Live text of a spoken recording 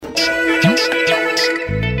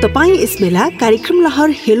तपाईँ यसबेला कार्यक्रम लहर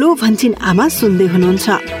हेलो भन्छिन आमा सुन्दै हुनुहुन्छ।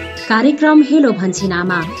 कार्यक्रम हेलो भन्छिन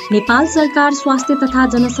आमा नेपाल सरकार स्वास्थ्य तथा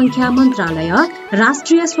जनसङ्ख्या मन्त्रालय,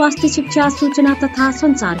 राष्ट्रिय स्वास्थ्य शिक्षा सूचना तथा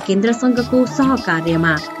सञ्चार केन्द्रसँगको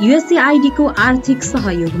सहकार्यमा USAID को आर्थिक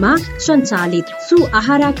सहयोगमा सञ्चालित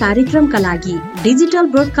सुआहारा कार्यक्रमका लागि डिजिटल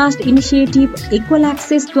ब्रोडकास्ट इनिसिएटिभ इक्वल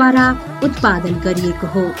एक्सेसद्वारा उत्पादन गरिएको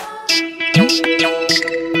हो।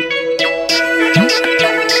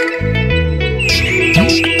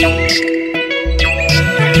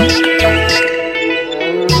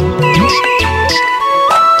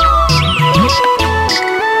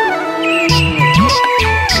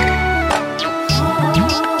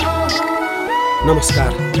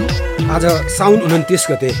 नमस्कार। आज साउन 29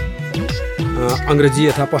 गते अङ्ग्रेजी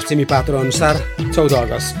अथवा पश्चिमी पात्रो अनुसार 14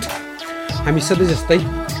 अगस्त। हामी सधैँ जस्तै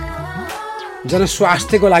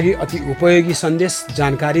जनस्वास्थ्यको लागि अति उपयोगी सन्देश,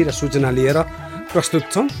 जानकारी र सूचना लिएर प्रस्तुत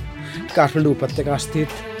छौँ। काठमाडौँ उपत्यका स्थित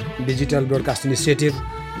digital broadcast initiative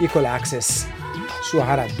equal access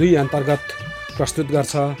Suaahara 2 अन्तर्गत प्रस्तुत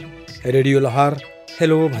गर्छ रेडियो लहर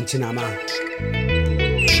हेलो भन्छिन आमा।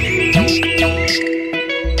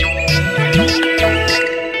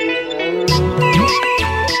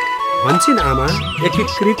 भन्छिन आमा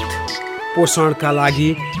एकीकृत पोषणका लागि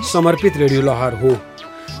समर्पित रेडियो लहर हो।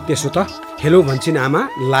 त्यसो त हेलो भन्छिन आमा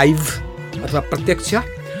लाइभ अथवा प्रत्यक्ष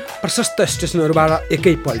प्रशस्त स्टेसनहरूबाट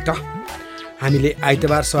एकैपल्ट हामीले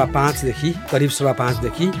आइतबार 5:15देखि करिब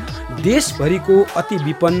 5:15देखि देशभरिको अति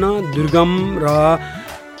विपन्न, दुर्गम र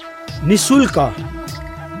निःशुल्क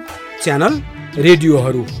च्यानल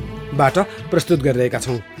रेडियोहरूबाट प्रस्तुत गरिरहेका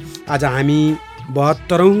छौँ। आज हामी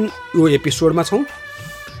 72औं यो एपिसोडमा छौँ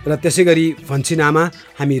र त्यसै गरी भन्छिन आमा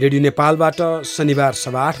हामी रेडियो नेपालबाट शनिबार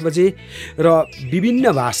 8:15 बजे र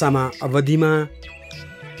विभिन्न भाषामा अवधिमा,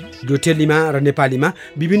 डोटेलीमा र नेपालीमा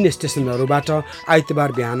विभिन्न स्टेसनहरूबाट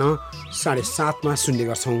आइतबार बिहान 7:30 सुन्ने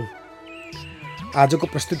गर्छौँ। आजको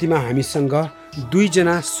प्रस्तुतिमा हामीसँग 2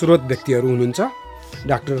 जना स्रोत व्यक्तिहरू हुनुहुन्छ।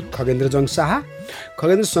 डाक्टर खगेन्द्र जङ शाह।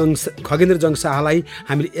 खगेन्द्र जङ शाहलाई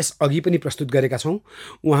हामीले यसअघि पनि प्रस्तुत गरेका छौँ।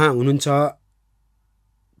 उहाँ हुनुहुन्छ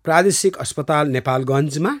प्रादेशिक अस्पताल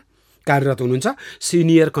नेपालगञ्जमा कार्यरत हुनुहुन्छ,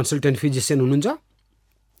 सिनियर कन्सल्टेन्ट फिजिसियन हुनुहुन्छ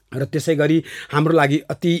र त्यसै गरी हाम्रो लागि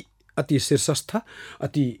अति शीर्षस्थ,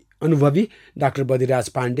 अति अनुभवी डाक्टर बद्रीराज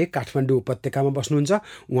पाण्डे काठमाडौँ उपत्यकामा बस्नुहुन्छ।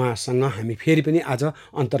 उहाँसँग हामी फेरि पनि आज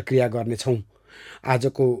अन्तर्क्रिया गर्नेछौँ।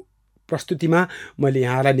 आजको प्रस्तुतिमा मैले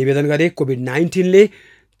यहाँलाई निवेदन गरेँ, कोभिड-19ले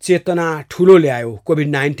चेतना ठुलो ल्यायो।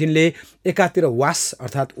 कोभिड-19ले एकातिर वास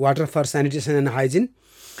अर्थात् water for sanitation and hygiene,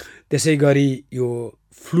 त्यसै गरी यो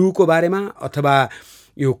फ्लूको बारेमा अथवा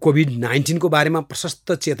यो कोभिड-19 को बारेमा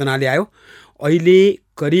प्रशस्त चेतना ल्यायो। अहिले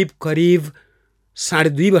करिब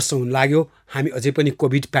 2.5 वर्ष हुन लाग्यो हामी अझै पनि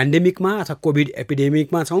कोभिड पेन्डेमिकमा अथवा कोभिड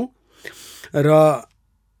एपिडेमिकमा छौँ र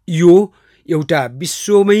यो एउटा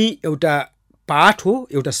विश्वमै एउटा पाठ हो,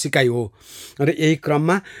 एउटा सिकाइ हो र यही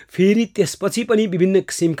क्रममा फेरि त्यसपछि पनि विभिन्न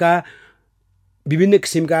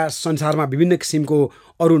किसिमका संसारमा विभिन्न किसिमको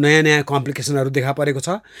अरू नयाँ कम्प्लिकेसनहरू देखा परेको छ।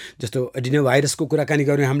 जस्तो एडिनो भाइरसको कुराकानी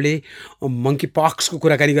गऱ्यौँ, हामीले मङ्की पक्सको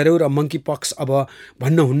कुराकानी गऱ्यौँ र मङ्की पक्स अब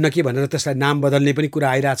भन्न हुन्न कि भनेर त्यसलाई नाम बदल्ने पनि कुरा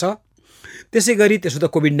आइरहेछ। त्यसै गरी त्यसो त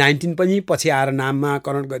कोभिड-19 पनि पछि आएर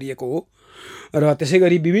नामकरण गरिएको हो र त्यसै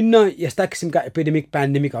गरी विभिन्न यस्ता किसिमका एपिडेमिक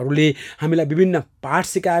पेन्डेमिकहरूले हामीलाई विभिन्न पाठ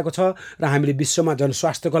सिकाएको छ र हामीले विश्वमा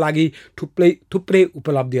जनस्वास्थ्यको लागि थुप्रै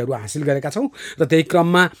उपलब्धिहरू हासिल गरेका छौँ र त्यही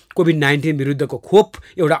क्रममा कोभिड-19 विरुद्धको खोप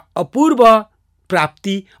एउटा अपूर्व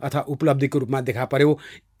प्राप्ति अथवा उपलब्धिको रूपमा देखा पर्यो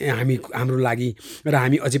हाम्रो लागि र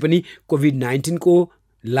हामी अझै पनि कोभिड-19 को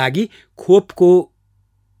लागि खोपको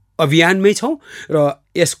अभियानमै छौँ र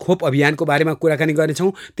यस खोप अभियानको बारेमा कुराकानी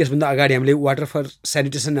गर्नेछौँ। त्यसभन्दा अगाडि हामीले water for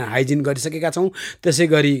sanitation and hygiene गरिसकेका छौँ। त्यसै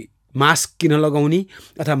गरी मास्क किन लगाउने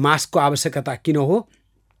अथवा मास्कको आवश्यकता किन हो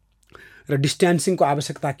र डिस्टेन्सिङको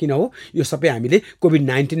आवश्यकता किन हो, यो सबै हामीले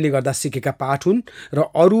कोभिड-19ले गर्दा सिकेका पाठ हुन् र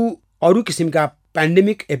अरू किसिमका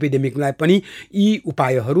पेन्डेमिक एपिडेमिकलाई पनि यी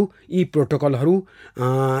उपायहरू, यी प्रोटोकलहरू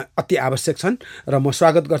अति आवश्यक छन् र म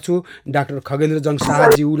स्वागत गर्छु डाक्टर खगेन्द्र जङ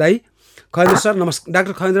शाहज्यूलाई। खगेन्द्र सर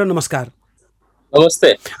डाक्टर खगेन्द्र नमस्कार।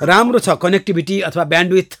 नमस्ते। राम्रो छ, कनेक्टिभिटी अथवा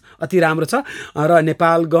ब्यान्डविथ अति राम्रो छ र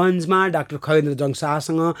नेपालगञ्जमा डाक्टर खगेन्द्र जङ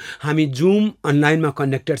शाहसँग हामी जुम अनलाइनमा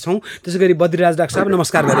कनेक्टेड छौँ। त्यसै गरी बद्रीराज डाक्टर साहब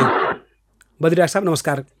नमस्कार गरे। बद्रीराज साहब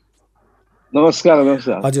नमस्कार।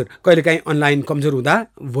 नमस्कार। हजुर, कहिलेकाहीँ अनलाइन कमजोर हुँदा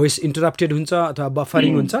भोइस इन्टरप्टेड हुन्छ अथवा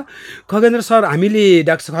बफरिङ हुन्छ। खगेन्द्र सर,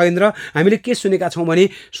 डाक्टर खगेन्द्र हामीले के सुनेका छौँ भने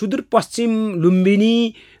सुदूरपश्चिम लुम्बिनी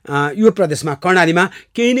यो प्रदेशमा कर्णालीमा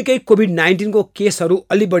केही न केही कोभिड-19 को केसहरू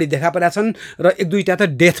अलि बढी देखा परेका छन् र 1-2टा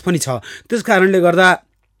त डेथ पनि छ। त्यस कारणले गर्दा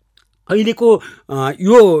अहिलेको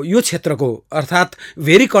यो क्षेत्रको अर्थात्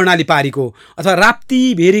भेरी कर्णाली पारीको अथवा राप्ती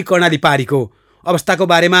भेरी कर्णाली पारीको अवस्थाको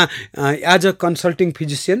बारेमा एज अ कन्सल्टेन्ट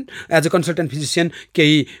फिजिसियन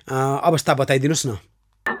केही अवस्था बताइदिनुहोस् न।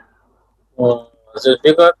 हजुर,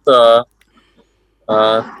 विगत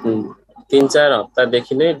 3-4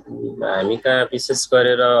 हप्तादेखि नै हामी कहाँ विशेष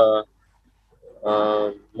गरेर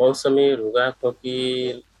मौसमी रुगा खोकी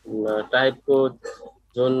टाइपको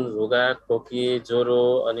जुन रुगा खोकी ज्वरो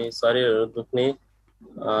अनि शरीरहरू दुख्ने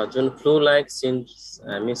जुन फ्लू लाइक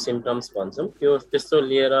हामी सिम्पटम्स भन्छौँ त्यस्तो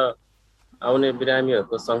लिएर आउने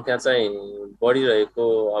बिरामीहरूको सङ्ख्या चाहिँ बढिरहेको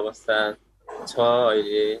अवस्था छ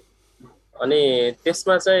अहिले। अनि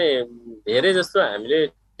त्यसमा चाहिँ धेरै जस्तो हामीले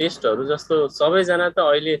टेस्टहरू जस्तो सबैजना त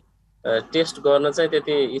अहिले टेस्ट गर्न चाहिँ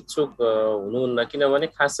त्यति इच्छुक हुनुहुन्न, किनभने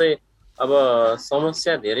खासै अब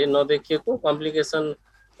समस्या धेरै नदेखिएको, कम्प्लिकेसन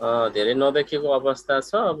धेरै नदेखिएको अवस्था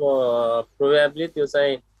छ। अब प्रोबेबली त्यो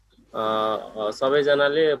चाहिँ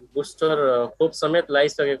सबैजनाले बुस्टर खोप समेत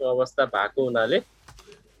लगाइसकेको अवस्था भएको हुनाले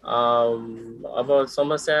अब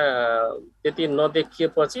समस्या त्यति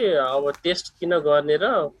नदेखिएपछि अब टेस्ट किन गर्ने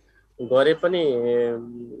र गरे पनि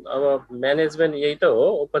अब म्यानेजमेन्ट यही त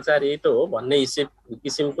हो, उपचार यही त हो भन्ने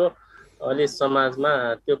किसिमको अलि समाजमा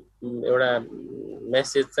त्यो एउटा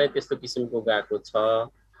मेसेज चाहिँ त्यस्तो किसिमको गएको छ।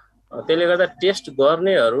 त्यसले गर्दा टेस्ट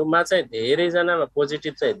गर्नेहरूमा चाहिँ धेरैजनामा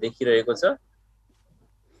पोजिटिभ चाहिँ देखिरहेको छ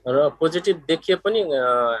र पोजिटिभ देखिए पनि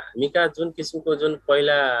हामी कहाँ जुन किसिमको जुन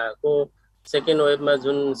पहिलाको सेकेन्ड वेभमा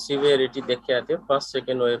जुन सिभियरिटी देखिएको थियो फर्स्ट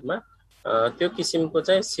सेकेन्ड वेभमा त्यो किसिमको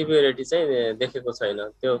चाहिँ सिभियरिटी चाहिँ देखेको छैन।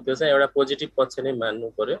 त्यो चाहिँ एउटा पोजिटिभ पक्ष नै मान्नु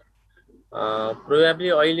पर्यो। प्रोबेबली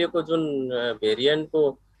अहिलेको जुन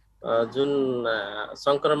भेरिएन्टको जुन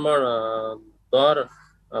सङ्क्रमण दर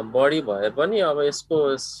बढी भए पनि अब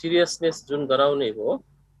यसको सिरियसनेस जुन डराउने हो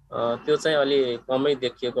त्यो चाहिँ अलि कमै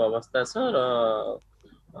देखिएको अवस्था छ। र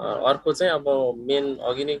अर्को चाहिँ अब मेन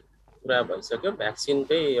अघि नै कुरा भइसक्यो,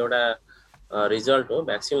 भ्याक्सिनकै एउटा रिजल्ट हो।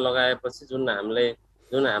 भ्याक्सिन लगाएपछि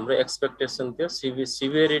जुन हाम्रो एक्सपेक्टेसन थियो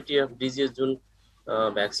सिभियरिटी अफ डिजिज जुन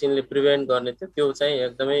भ्याक्सिनले प्रिभेन्ट गर्ने थियो त्यो चाहिँ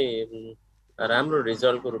एकदमै राम्रो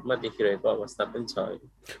रिजल्टको रूपमा देखिरहेको अवस्था पनि छ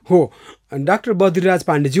हो। डाक्टर बद्रीराज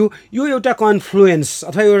पाण्डेज्यू, यो एउटा कन्फ्लुएन्स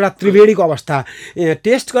अथवा एउटा त्रिवेणीको अवस्था,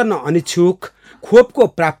 टेस्ट गर्न अनिच्छुक, खोपको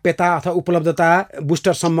प्राप्यता अथवा उपलब्धता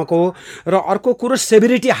बुस्टरसम्मको, र अर्को कुरो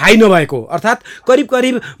सेभिरिटी हाई नभएको अर्थात्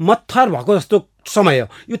करिब मत्थर भएको जस्तो समय,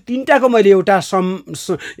 यो तीनटाको मैले एउटा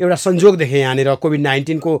संयोग देखेँ यहाँनिर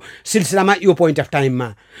कोभिड-19 को सिलसिलामा। यो पोइन्ट अफ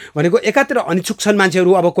टाइममा भनेको एकातिर अनिच्छुक छन्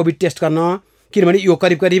मान्छेहरू अब कोभिड टेस्ट गर्न, किनभने यो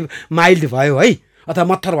करिब माइल्ड भयो है अथवा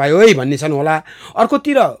मत्थर भयो है भन्ने छन् होला।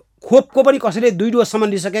 अर्कोतिर खोपको पनि कसैले 2 डोजसम्म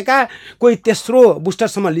लिइसकेका, कोही तेस्रो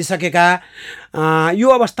बुस्टरसम्म लिइसकेका, यो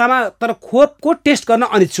अवस्थामा तर खोपको टेस्ट गर्न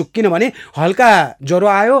अनिच्छुक, किनभने हल्का ज्वरो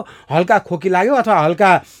आयो, हल्का खोकी लाग्यो अथवा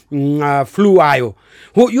हल्का फ्लू आयो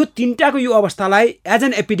हो। यो तीनटाको यो अवस्थालाई एज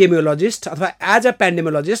एन एपिडेमियोलोजिस्ट अथवा एज अ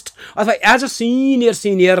पेन्डेमियोलोजिस्ट अथवा as a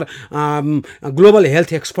senior global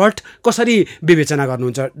health expert कसरी विवेचना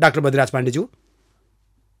गर्नुहुन्छ डाक्टर बद्रीराज पाण्डेज्यू?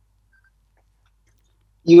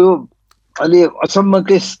 यो अलि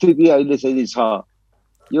असम्मकै स्थिति अहिले चाहिँ छ।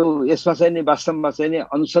 यसमा चाहिँ नि वास्तवमा चाहिँ नि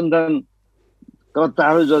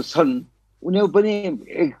अनुसन्धानकर्ताहरू जो छन् उनीहरू पनि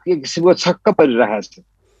एक किसिमको छक्क परिरहेको छ।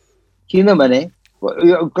 किनभने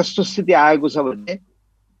यो कस्तो स्थिति आएको छ भने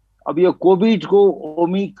अब यो कोभिडको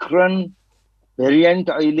ओमिक्रोन भेरिएन्ट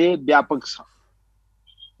अहिले व्यापक छ।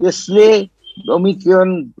 यसले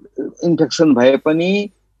ओमिक्रोन इन्फेक्सन भए पनि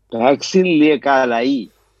भ्याक्सिन लिएकालाई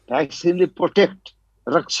भ्याक्सिनले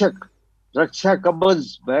रक्षा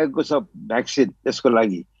कवच भएको छ भ्याक्सिन त्यसको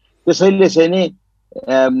लागि, त्यसैले चाहिँ नि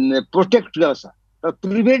प्रोटेक्ट गर्छ तर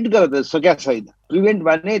प्रिभेन्ट गर्न सकेको छैन। प्रिभेन्ट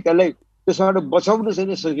भने त्यसलाई त्यसबाट बचाउन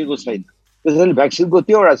चाहिँ सकेको छैन। त्यसैले भ्याक्सिनको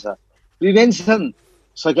त्यो एउटा छ, प्रिभेन्सन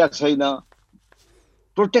सकेको छैन,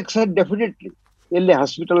 प्रोटेक्सन डेफिनेटली यसले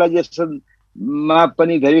हस्पिटलाइजेसनमा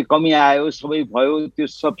पनि धेरै कमी आयो, सबै भयो, त्यो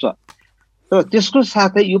सब छ। तर त्यसको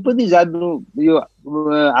साथै यो पनि जान्नु यो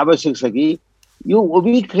आवश्यक छ कि यो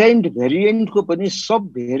ओमिक्रोन भेरिएन्टको पनि सब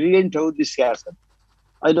भेरिएन्टहरू निस्केका छन्।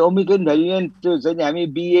 अहिले ओमिक्रोन भेरिएन्ट चाहिँ हामी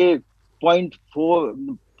BA.4,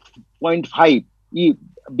 0.5 यी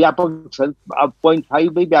व्यापक छन्,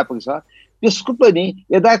 0.5 व्यापक छ। त्यसको पनि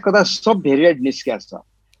यदा कदा सब भेरिएन्ट निस्केका छ।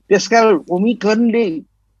 त्यसकारण ओमिक्रोनले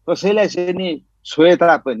कसैलाई चाहिँ नि छोए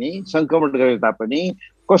तापनि, सङ्क्रमण गरे तापनि,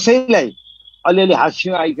 कसैलाई अलिअलि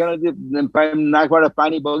हाँस्यो आइकन नाकबाट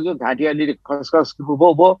पानी बग्यो, घाँटी अलिअलि खसखस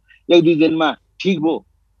भयो, 1-2 दिनमा ठिक भयो,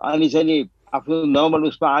 अनि चाहिँ नि आफ्नो नर्मल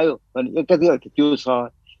उसमा आयो भने एकातिर त्यो छ।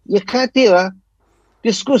 एकातिर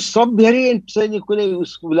त्यसको सब भेरिएन्ट चाहिँ नि कुनै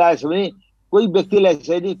उसको लागेछ भने कोही व्यक्तिलाई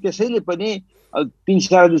चाहिँ नि त्यसैले पनि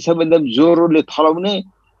 3-4 दिनसम्म एकदम ज्वरोले थलाउने,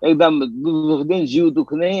 एकदम दुख्ने, जिउ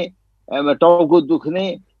दुख्ने, टाउको दुख्ने,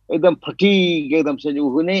 एकदम फटिग एकदम चाहिँ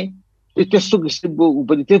हुने, त्यस्तो किसिमको ऊ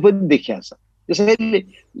पनि त्यो पनि देखिया छ। त्यसैले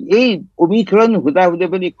यही ओमिक्रोन हुँदाहुँदै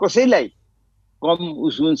पनि कसैलाई कम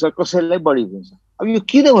उस हुन्छ, कसैलाई बढी हुन्छ। अब यो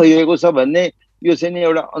किन भइरहेको छ भन्ने यो चाहिँ नि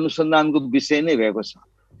एउटा अनुसन्धानको विषय नै भएको छ।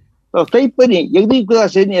 तर तैपनि एक दुई कुरा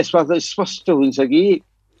चाहिँ नि यसबाट स्पष्ट हुन्छ कि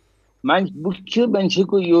मुख्य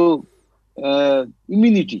मान्छेको यो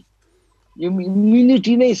इम्युनिटी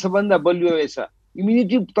नै सबभन्दा बलियो रहेछ।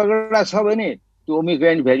 इम्युनिटी तगडा छ भने त्यो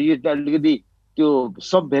ओमिक्रोन भेरिएन्ट अलिकति त्यो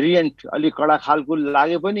सब भेरिएन्ट अलिक कडा खालको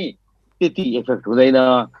लागे पनि त्यति इफेक्ट हुँदैन।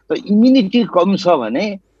 तर इम्युनिटी कम छ भने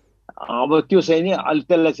अब त्यो चाहिँ नि अलि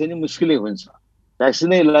त्यसलाई चाहिँ नि मुस्किलै हुन्छ।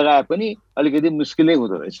 भ्याक्सिनै लगाए पनि अलिकति मुस्किलै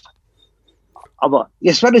हुँदो रहेछ। अब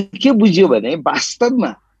यसबाट के बुझ्यो भने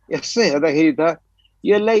वास्तवमा यसै हेर्दाखेरि त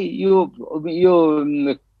यसलाई यो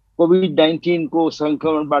कोभिड-19 को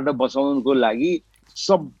संक्रमणबाट बचाउनको लागि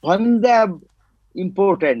सबभन्दा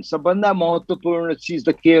इम्पोर्टेन्ट, सबभन्दा महत्त्वपूर्ण चिज त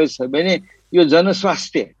के हो भने यो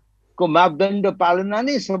जनस्वास्थ्यको मापदण्ड पालना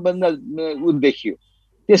नै सबभन्दा देखियो।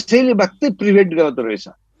 त्यसैले मात्रै प्रिभेन्ट गर्दो रहेछ।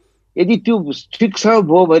 यदि त्यो ठिक छ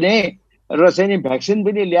भयो भने र चाहिँ नि भ्याक्सिन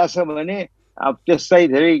पनि ल्याछ भने त्यसलाई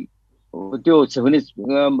धेरै त्यो हुने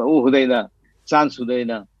ऊ हुँदैन, चान्स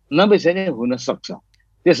हुँदैन, नभए चाहिँ नि हुन सक्छ।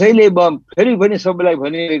 त्यसैले म फेरि पनि सबैलाई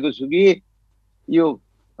भनिरहेको छु कि यो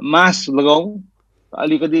मास्क लगाऊ।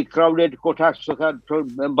 अलिकति क्राउडेड कोठा सोखा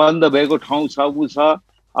बन्द भएको ठाउँ छ ऊ छ,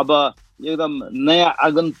 अब एकदम नयाँ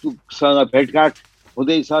आगन्तुकसँग भेटघाट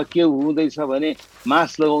हुँदैछ के हुँदैछ भने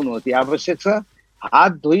मास्क लगाउनु अति आवश्यक छ।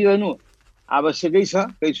 हात धोइरहनु आवश्यकै छ।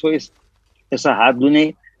 कहीँ छोइस यसो हात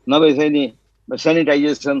धुने, नभए चाहिँ नि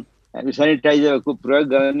सेनिटाइजरको प्रयोग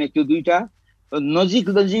गर्ने। त्यो दुईटा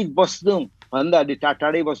नजिक बस्नु भन्दा अलि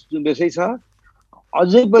टाढै बस्नु बेसै छ।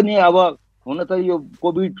 अझै पनि अब हुन त यो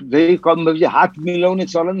कोभिड धेरै कम भएपछि हात मिलाउने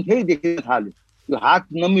चलन फेरि देखिन थाल्यो। यो हात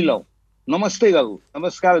नमिलाऊ, नमस्ते गाऊ,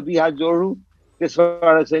 नमस्कार 2 हात जोडू।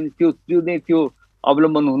 त्यसबाट चाहिँ त्यो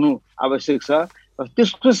अवलम्बन हुनु आवश्यक छ।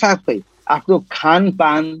 त्यसको साथै आफ्नो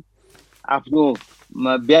खानपान, आफ्नो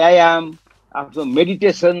व्यायाम, आफ्नो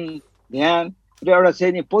मेडिटेसन, ध्यान र एउटा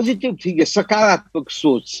चाहिँ नि पोजिटिभ थिङ्किङ, सकारात्मक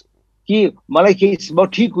सोच कि मलाई केही म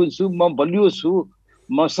ठिक हुन्छु, म बलियो छु,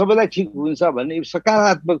 म सबैलाई ठिक हुन्छ भन्ने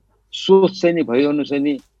सकारात्मक सोच चाहिँ नि भइरहनु चाहिँ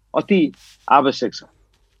नि अति आवश्यक छ।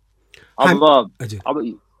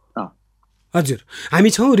 हजुर, हामी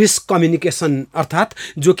छौँ रिस्क कम्युनिकेसन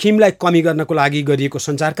अर्थात् जोखिमलाई कमी गर्नको लागि गरिएको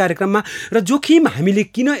सञ्चार कार्यक्रममा। र जोखिम हामीले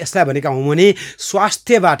किन यसलाई भनेका हौँ भने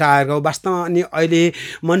स्वास्थ्यबाट आएको। वास्तवमा अनि अहिले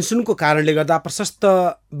मनसुनको कारणले गर्दा प्रशस्त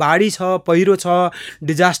बाढी छ, पहिरो छ,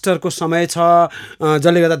 डिजास्टरको समय छ,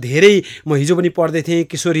 जसले गर्दा धेरै म हिजो पनि पढ्दै थिएँ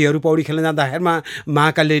किशोरीहरू पौडी खेल्न जाँदाखेरिमा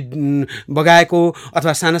महाकालले बगाएको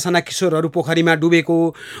अथवा साना साना किशोरहरू पोखरीमा डुबेको,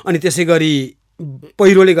 अनि त्यसै गरी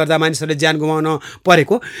पहिरोले गर्दा मानिसहरूले ज्यान गुमाउन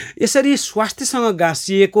परेको। यसरी स्वास्थ्यसँग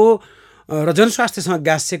गाँसिएको र जनस्वास्थ्यसँग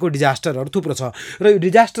गाँसिएको डिजास्टरहरू थुप्रो छ। र यो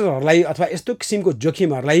डिजास्टरहरूलाई अथवा यस्तो किसिमको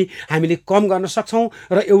जोखिमहरूलाई हामीले कम गर्न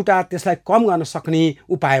सक्छौँ। र एउटा त्यसलाई कम गर्न सक्ने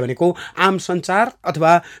उपाय भनेको आम सञ्चार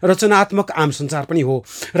अथवा रचनात्मक आम सञ्चार पनि हो।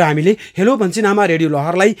 र हामीले हेलो भन्छिनामा रेडियो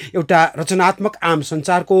लहरलाई एउटा रचनात्मक आम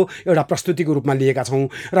सञ्चारको एउटा प्रस्तुतिको रूपमा लिएका छौँ।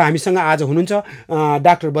 र हामीसँग आज हुनुहुन्छ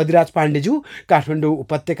डाक्टर बद्रिराज पाण्डेज्यू, काठमाडौँ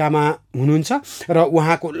उपत्यकामा हुनुहुन्छ र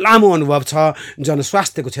उहाँको लामो अनुभव छ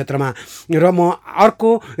जनस्वास्थ्यको क्षेत्रमा। र म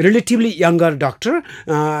अर्को रिलेटिभली यङ्गर डाक्टर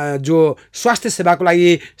जो स्वास्थ्य सेवाको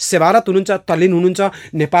लागि सेवारत हुनुहुन्छ, तल्लीन हुनुहुन्छ,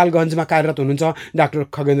 नेपालगञ्जमा कार्यरत हुनुहुन्छ, doctor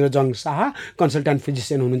Khagendra Jang Shah consultant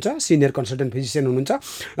physician हुनुहुन्छ, सिनियर कन्सल्टेन्ट फिजिसियन हुनुहुन्छ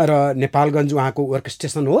र नेपालगञ्ज उहाँको वर्क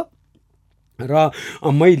स्टेसन हो। र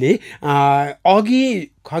मैले अघि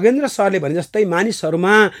खगेन्द्र सरले भने जस्तै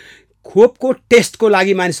मानिसहरूमा खोपको टेस्टको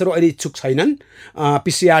लागि मानिसहरू अहिले इच्छुक छैनन्।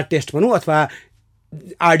 PCR टेस्ट भनौँ अथवा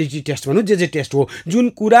RDT टेस्ट भनौँ, जे टेस्ट हो,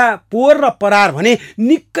 जुन कुरा पोहोर र परार भने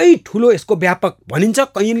निकै ठुलो यसको व्यापक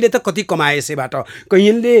भनिन्छ। कैयनले त कति कमाए यसैबाट,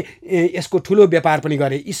 कैयनले यसको ठुलो व्यापार पनि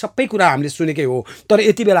गरे, यी सबै कुरा हामीले सुनेकै हो। तर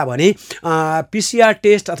यति बेला भने PCR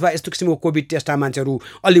टेस्ट अथवा यस्तो किसिमको कोभिड टेस्टमा मान्छेहरू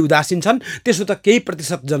अलि उदासीन छन्। त्यसो त केही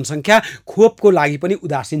प्रतिशत जनसङ्ख्या खोपको लागि पनि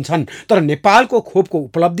उदासीन छन्। तर नेपालको खोपको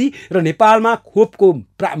उपलब्धि र नेपालमा खोपको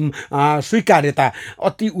स्वीकार्यता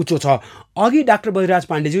अति उच्च छ। अघि डाक्टर बद्रिराज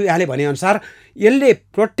पाण्डेज्यू यहाँले भनेअनुसार यसले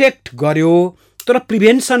प्रोटेक्ट गर्यो तर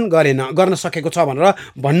प्रिभेन्सन गर्न सकेको छ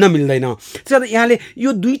भनेर भन्न मिल्दैन। त्यसैले यहाँले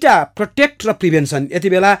यो दुईटा प्रोटेक्ट र प्रिभेन्सन यति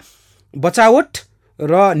बेला बचावट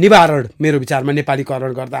र निवारण मेरो विचारमा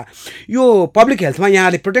नेपालीकरण गर्दा यो पब्लिक हेल्थमा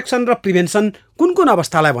यहाँले प्रोटेक्सन र प्रिभेन्सन कुन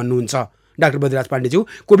अवस्थालाई भन्नुहुन्छ डाक्टर बद्रिराज पाण्डेज्यू?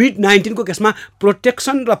 कोभिड-19 को केसमा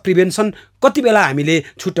प्रोटेक्सन र प्रिभेन्सन कति बेला हामीले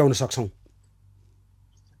छुट्याउन सक्छौँ?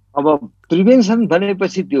 अब प्रिभेन्सन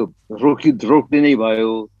भनेपछि त्यो रोक्ने नै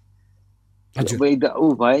भयो, ऊ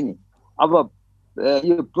भयो नि। अब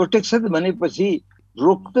यो प्रोटेक्सन भनेपछि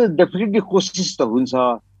रोक्न डेफिनेटली कोसिस त हुन्छ,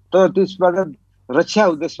 तर त्यसबाट रक्षा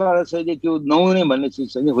त्यसबाट चाहिँ त्यो नहुने भन्ने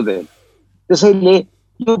चिज चाहिँ हुँदैन। त्यसैले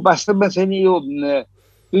यो वास्तवमा चाहिँ यो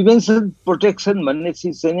प्रिभेन्सन प्रोटेक्सन भन्ने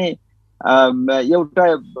चिज चाहिँ नि एउटा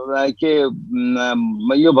के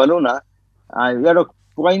यो भनौँ न एउटा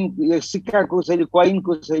कोइन सिक्काको चाहिँ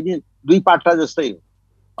कोइनको चाहिँ नि दुई पाटा जस्तै हो।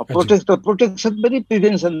 प्रोटेक्सन पनि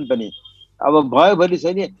प्रिभेन्सन पनि अब भयो भने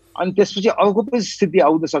चाहिँ नि अनि त्यसपछि अर्को पनि स्थिति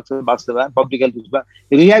आउन सक्छ वास्तवमा पब्लिक हेल्थ उसमा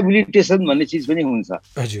रिहेबिलिटेसन भन्ने चिज पनि हुन्छ।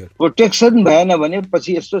 प्रोटेक्सन भएन भने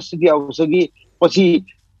पछि यस्तो स्थिति आउँछ कि पछि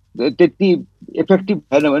त्यति इफेक्टिभ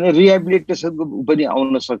भएन भने रिहेबिलिटेसनको पनि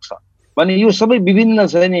आउन सक्छ भने यो सबै विभिन्न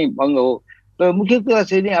चाहिँ नि अङ्ग हो। तर मुख्य कुरा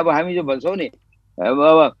चाहिँ नि अब हामी जो भन्छौँ नि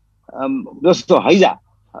अब जस्तो हैजा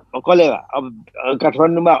कलेरा अब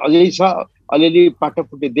काठमाडौँमा अझै छ, अलिअलि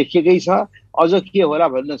पाटोपुटे देखिएकै छ, अझ के होला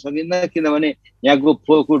भन्न सकिन्न किनभने यहाँको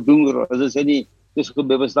फोहोरको डुङ्गुर अझ चाहिँ नि त्यसको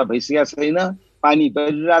व्यवस्था भइसकेको छैन। पानी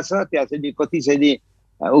परिरहेछ त्यहाँ चाहिँ नि कति चाहिँ नि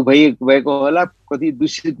भएको होला, कति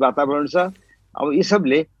दूषित वातावरण छ। अब यो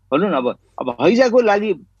सबले भनौँ न अब हैजाको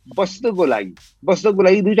लागि बस्नको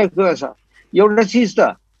लागि दुईटा कुरा छ। एउटा चिज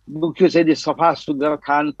त मुख्य चाहिँ नि सफा सुग्घर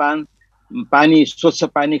खानपान, पानी स्वच्छ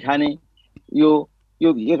पानी खाने, यो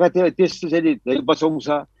एकातिर त्यस्तो चाहिँ नि धेरै बचाउँछ।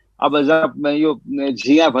 अब जहाँ यो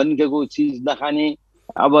झिँगा भन्केको चिज नखाने,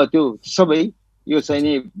 अब त्यो सबै यो चाहिँ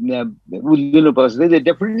नि दिनुपर्छ।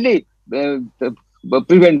 डेफिनेटली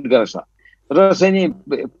प्रिभेन्ट गर्छ र चाहिँ नि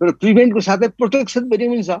प्रिभेन्टको साथै प्रोटेक्सन पनि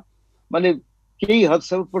हुन्छ, মানে केही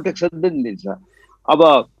हदसम्म प्रोटेक्सन पनि दिन्छ। अब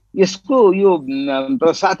यसको यो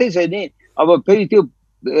साथै चाहिँ नि अब फेरि त्यो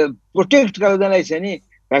प्रोटेक्ट गर्नलाई चाहिँ नि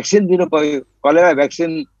भ्याक्सिन दिनु पर्यो। कलेरा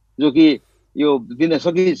भ्याक्सिन जो कि यो दिन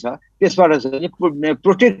सकिन्छ त्यसबाट चाहिँ नि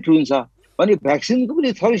प्रोटेक्ट हुन्छ भने भ्याक्सिनको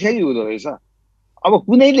पनि थरीसरी हुँदो रहेछ। अब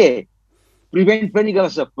कुनैले प्रिभेन्ट पनि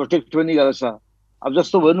गर्छ प्रोटेक्ट पनि गर्छ। अब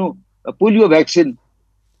जस्तो भनौँ पोलियो भ्याक्सिन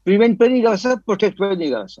प्रिभेन्ट पनि गर्छ प्रोटेक्ट पनि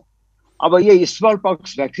गर्छ। अब यही स्मल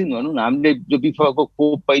पक्स भ्याक्सिन भनौँ न, हामीले जो बिफको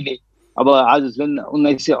खोप पहिले अब आज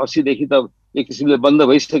 1980 देखि त एक किसिमले बन्द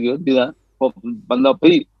भइसक्यो दिन बन्द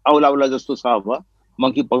फेरि आउला जस्तो छ अब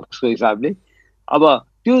मंकी पक्सको हिसाबले। अब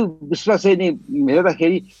त्यो उसमा चाहिँ नि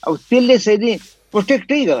हेर्दाखेरि अब त्यसले चाहिँ नि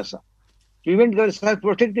प्रोटेक्टै गर्छ, प्रिभेन्ट गर्छ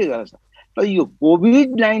प्रोटेक्टै गर्छ। तर यो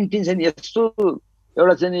कोभिड-19 चाहिँ यस्तो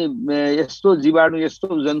एउटा चाहिँ नि यस्तो जीवाणु यस्तो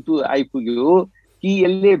जन्तु आइपुग्यो कि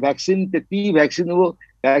यसले भ्याक्सिन त्यति भ्याक्सिन हो,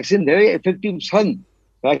 भ्याक्सिन धेरै इफेक्टिभ छन्,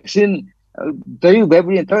 भ्याक्सिन धेरै भए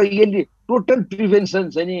पनि तर यसले टोटल प्रिभेन्सन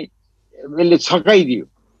चाहिँ नि यसले छकाइदियो।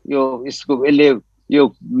 यो यसको यसले यो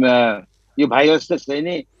भाइरस चाहिँ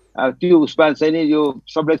नि त्यो उसमा चाहिँ नि यो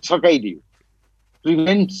सबलाई छकाइदियो।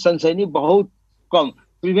 प्रिभेन्सन चाहिँ नि बहुत कम,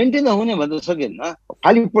 प्रिभेन्टै नहुने भन्न सकिन्न।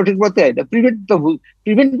 खालि प्रोटेक्ट मात्रै होइन,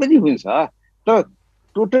 प्रिभेन्ट पनि हुन्छ तर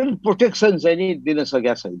टोटल प्रोटेक्सन चाहिँ नि दिन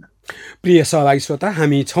सकेका छैन। प्रिय सहभागी श्रोता,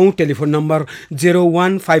 हामी छौँ टेलिफोन नम्बर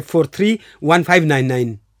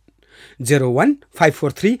 015431599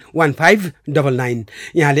 015431599।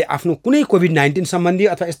 यहाँले आफ्नो कुनै कोभिड-19 सम्बन्धी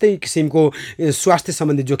अथवा यस्तै किसिमको स्वास्थ्य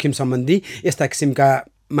सम्बन्धी जोखिम सम्बन्धी यस्ता किसिमका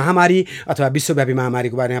महामारी अथवा विश्वव्यापी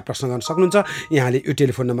महामारीको बारेमा प्रश्न गर्न सक्नुहुन्छ। यहाँले यो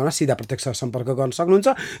टेलिफोन नम्बरमा सिधा प्रत्यक्ष सम्पर्क गर्न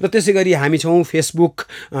सक्नुहुन्छ। र त्यसै गरी हामी छौँ फेसबुक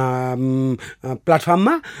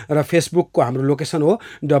प्लेटफर्ममा र फेसबुकको हाम्रो लोकेसन हो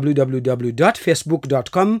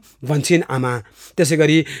www.facebook.com भन्छिन आमा। त्यसै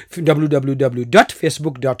गरी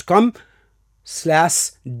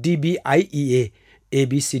www.facebook.com/DBIEA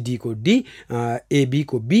ABCD को D AB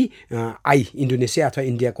को B I इन्डोनेसिया अथवा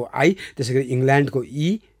इन्डियाको I, त्यसै गरी इङ्ल्यान्डको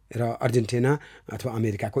E र अर्जेन्टिना अथवा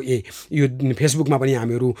अमेरिकाको A। यो फेसबुकमा पनि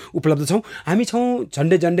हामीहरू उपलब्ध छौँ। हामी छौँ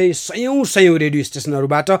झन्डै सयौं रेडियो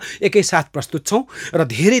स्टेसनहरूबाट एकैसाथ प्रस्तुत छौँ र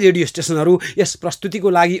धेरै रेडियो स्टेसनहरू यस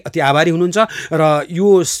प्रस्तुतिको लागि अति आभारी हुनुहुन्छ र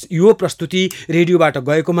यो प्रस्तुति रेडियोबाट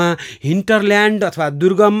गएकोमा हिन्टरल्यान्ड अथवा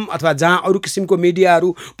दुर्गम अथवा जहाँ अरू किसिमको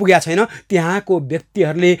मिडियाहरू पुगेका छैन त्यहाँको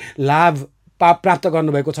व्यक्तिहरूले लाभ प्राप्त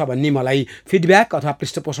गर्नुभएको छ भन्ने मलाई फिडब्याक अथवा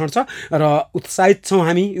पृष्ठपोषण छ र उत्साहित छौँ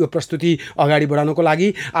हामी यो प्रस्तुति अगाडि बढाउनको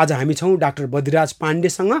लागि। आज हामी छौँ डाक्टर बद्रीराज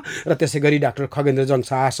पाण्डेसँग र त्यसै गरी डाक्टर खगेन्द्रजङ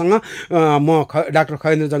शाहसँग। म डाक्टर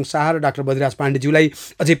खगेन्द्रजङ शाह र डाक्टर बद्रीराज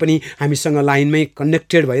पाण्डेज्यूलाई अझै पनि हामीसँग लाइनमै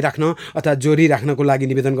कनेक्टेड भइराख्न अथवा जोडिराख्नको लागि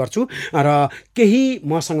निवेदन गर्छु र केही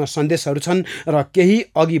मसँग सन्देशहरू छन् र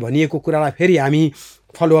केही अघि भनिएको कुरालाई फेरि हामी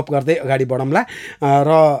फलोअप गर्दै अगाडि बढौँला।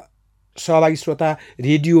 र सहभागी श्रोता,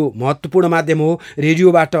 रेडियो महत्त्वपूर्ण माध्यम हो।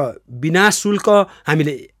 रेडियोबाट बिना शुल्क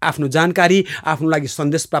हामीले आफ्नो जानकारी आफ्नो लागि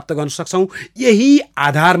सन्देश प्राप्त गर्न सक्छौँ। यही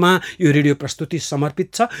आधारमा यो रेडियो प्रस्तुति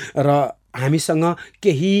समर्पित छ र हामीसँग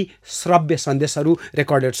केही श्रव्य सन्देशहरू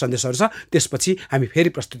रेकर्डेड सन्देशहरू छ। त्यसपछि हामी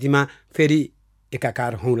फेरि प्रस्तुतिमा फेरि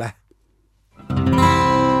एकाकार हौँला।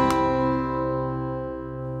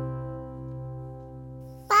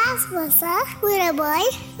 वर्ष बुढा भए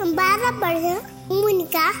 12 वर्ष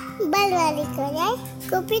मुनिका बालबालिकालाई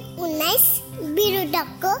कोभिड-19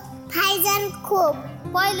 विरुद्धको फाइजर खोप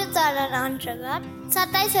पहिलो चरण अन्तर्गत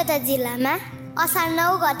 27वटा जिल्लामा असार 9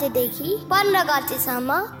 गतेदेखि 15 गतेसम्म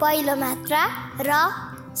पहिलो मात्रा र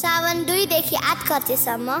साउन 2 देखि 8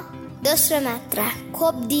 गतेसम्म दोस्रो मात्रा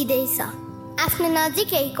खोप दिँदैछ। आफ्नो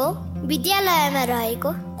नजिकैको विद्यालयमा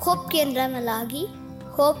रहेको खोप केन्द्रमा लगी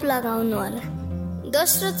खोप लगाउनुहोला।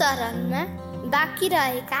 दोस्रो चरणमा बाँकी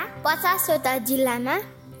रहेका 50वटा जिल्लामा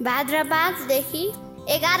भाद्र 5 देखि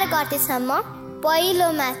 11 गतेसम्म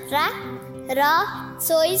पहिलो मात्रा र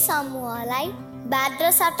सोही समूहलाई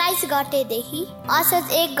भाद्र 27 गतेदेखि असोज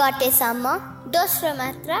 1 गतेसम्म दोस्रो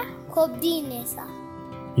मात्रा खोप दिइनेछ।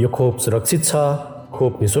 यो खोप सुरक्षित छ,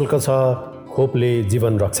 खोप निःशुल्क छ, खोपले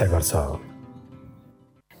जीवन रक्षा गर्छ।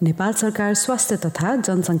 नेपाल सरकार स्वास्थ्य तथा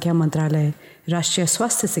जनसङ्ख्या मन्त्रालय, राष्ट्रिय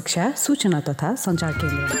स्वास्थ्य शिक्षा, सूचना तथा सञ्चार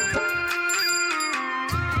केन्द्र।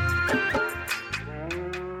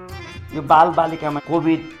 यो बालबालिकामा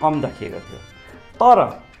कोभिड कम देखिएको थियो, तर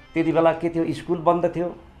त्यति बेला के थियो, स्कुल बन्द थियो,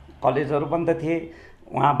 कलेजहरू बन्द थिए,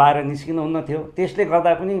 उहाँ बाहिर निस्किनु हुन्न थियो। त्यसले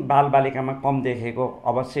गर्दा पनि बालबालिकामा कम देखेको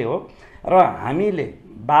अवश्य हो। र हामीले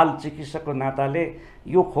बाल चिकित्सकको नाताले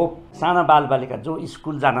यो खोप साना बालबालिका जो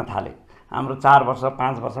स्कुल जान थाले, हाम्रो 4 वर्ष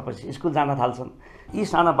 5 वर्षपछि स्कुल जान थाल्छन्, यी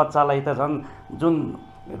साना बच्चालाई त झन् जुन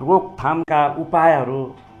रोकथामका उपायहरू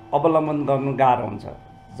अवलम्बन गर्नु गाह्रो हुन्छ।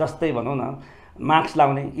 जस्तै भनौँ न, मास्क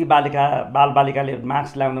लाउने, यी बालबालिकाले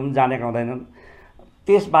मास्क लाउन पनि जानेका हुँदैनन्।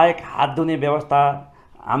 त्यसबाहेक हात धुने व्यवस्था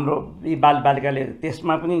हाम्रो यी बालबालिकाले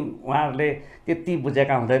त्यसमा पनि उहाँहरूले त्यति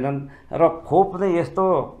बुझेका हुँदैनन्। र खोप नै यस्तो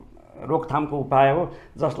रोकथामको उपाय हो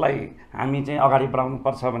जसलाई हामी चाहिँ अगाडि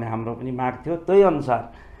बढाउनुपर्छ भन्ने हाम्रो पनि माग थियो। त्यही अनुसार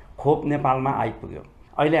खोप नेपालमा आइपुग्यो।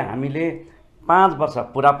 अहिले हामीले 5 वर्ष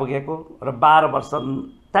पुरा पुगेको र 12 वर्ष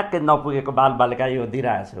ट्याक्कै नपुगेको बालबालिका यो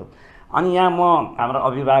दिइरहेको छु। अनि यहाँ म हाम्रो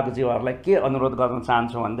अभिभावकज्यूहरूलाई के अनुरोध गर्न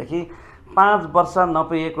चाहन्छु भनेदेखि 5 वर्ष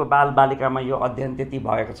नपुगेको बालबालिकामा यो अध्ययन त्यति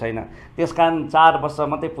भएको छैन। त्यसकारण 4 वर्ष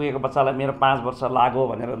मात्रै पुगेको बच्चालाई मेरो 5 वर्ष लाग्यो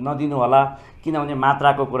भनेर नदिनु होला, किनभने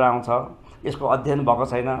मात्राको कुरा आउँछ, यसको अध्ययन भएको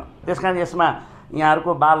छैन। त्यसकारण यसमा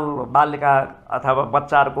यहाँहरूको बालिका अथवा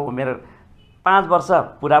बच्चाहरूको उमेर 5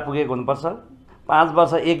 वर्ष पुरा पुगेको हुनुपर्छ। 5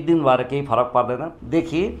 वर्ष 1 दिन भएर केही फरक पर्दैन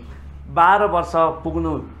देखि 12 वर्ष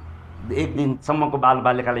पुग्नु 1 दिनसम्मको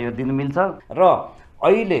बालबालिकालाई यो दिन मिल्छ। र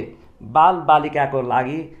अहिले बालबालिकाको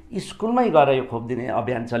लागि स्कुलमै गएर यो खोप दिने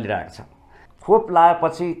अभियान चलिरहेको छ। खोप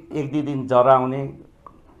लगाएपछि 1-2 दिन ज्वरो आउने,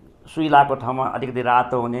 सुई लगाएको ठाउँमा अलिकति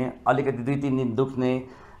रातो हुने, अलिकति 2-3 दिन दुख्ने,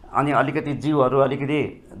 अनि अलिकति जिउहरू अलिकति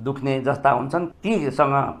दुख्ने जस्ता हुन्छन्,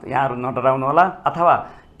 तीसँग यहाँहरू नडराउनु होला। अथवा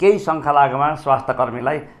केही शङ्का लागेमा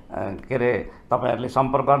स्वास्थ्यकर्मीलाई तपाईँहरूले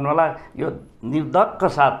सम्पर्क गर्नुहोला। यो निर्धक्क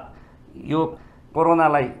साथ यो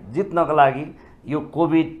कोरोनालाई जित्नको लागि यो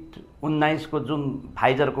कोभिड-19 को जुन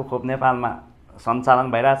फाइजरको खोप नेपालमा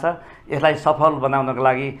सञ्चालन भइरहेछ, यसलाई सफल बनाउनको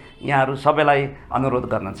लागि यहाँहरू सबैलाई अनुरोध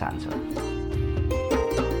गर्न चाहन्छु।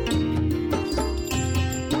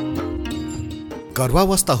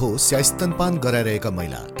 गर्भावस्था होस् या स्तनपान गराइरहेका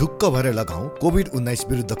महिला, ढुक्क भएर लगाऊ कोभिड-19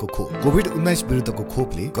 विरुद्धको खोप। कोभिड-19 विरुद्धको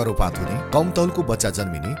खोपले गर्भपात हुने, कम तौलको बच्चा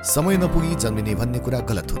जन्मिने, समय नपुगी जन्मिने भन्ने कुरा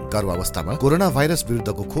गलत हुन्। गर्भावस्थामा कोरोना भाइरस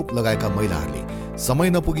विरुद्धको खोप लगाएका महिलाहरूले समय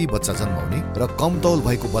नपुगी बच्चा जन्माउने र कम तौल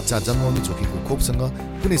भएको बच्चा जन्माउने जोखिमको खोपसँग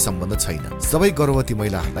कुनै सम्बन्ध छैन। सबै गर्भवती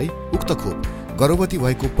महिलाहरूलाई उक्त खोप गर्भवती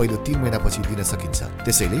भएको पहिलो 3 महिनापछि दिन सकिन्छ।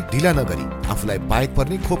 त्यसैले ढिला नगरी आफूलाई बाहेक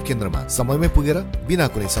पर्ने खोप केन्द्रमा समयमै पुगेर बिना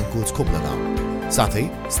कुनै सङ्कोच खोप लगाऊ। साथै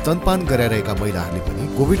स्तनपान गराइरहेका महिलाहरूले पनि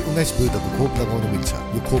कोभिड-19 विरुद्धको खोप लगाउन मिल्छ।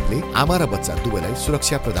 यो खोपले आमा र बच्चा दुवैलाई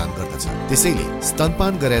सुरक्षा प्रदान गर्दछ। त्यसैले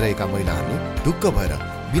स्तनपान गराइरहेका महिलाहरूले ढुक्क भएर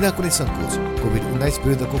बिना कुनै सङ्कोच कोभिड-19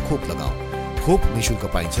 विरुद्धको खोप लगाऊ। खोप निःशुल्क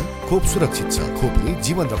पाइन्छ, खोप सुरक्षित छ, खोपले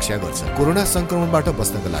जीवन रक्षा गर्छ। कोरोना संक्रमणबाट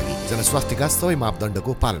बच्नका लागि जनस्वास्थ्यका सबै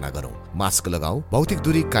मापदण्डको पालना गरौँ। मास्क लगाऊ, भौतिक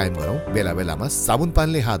दूरी कायम गरौँ, बेला बेलामा साबुन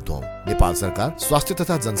पानीले हात धुऔँ। नेपाल सरकार स्वास्थ्य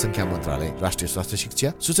तथा जनसङ्ख्या मन्त्रालय, राष्ट्रिय स्वास्थ्य शिक्षा,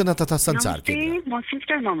 सूचना तथा सञ्चार केन्द्र। म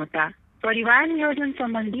सिस्टर ममता, परिवार नियोजन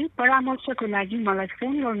सम्बन्धी परामर्शको लागि मलाई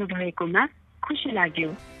फोन गर्नु भएकोमा खुसी लाग्यो।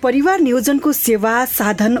 परिवार नियोजनको सेवा,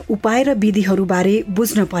 साधन, उपाय र विधिहरू बारे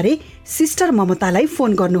बुझ्न परे सिस्टर ममतालाई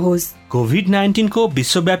फोन गर्नुहोस्। कोभिड-19 को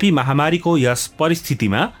विश्वव्यापी महामारीको यस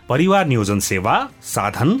परिस्थितिमा परिवार नियोजन सेवा,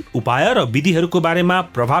 साधन, उपाय र विधिहरूको बारेमा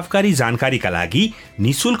प्रभावकारी जानकारीका लागि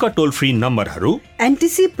निशुल्क टोल फ्री नम्बरहरू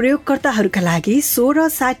एनटिसी प्रयोगकर्ताहरूका लागि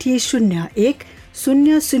 1660 01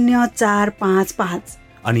 00455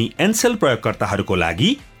 अनि एनसेल प्रयोगकर्ताहरूको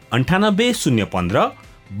लागि 98 015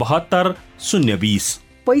 72 020।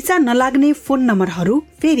 पैसा नलाग्ने फोन नम्बरहरू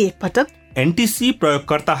फेरि एकपटक एनटिसी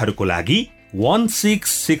प्रयोगकर्ताहरूको लागि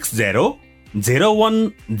 1660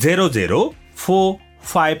 0100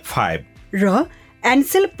 455 र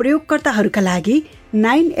एनसेल प्रयोगकर्ताहरूका लागि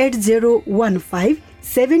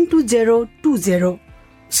 9801572020।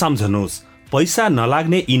 सम्झनुहोस्, पैसा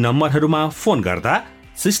नलाग्ने यी नम्बरहरूमा फोन गर्दा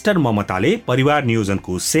सिस्टर ममताले परिवार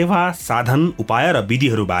नियोजनको सेवा, साधन, उपाय र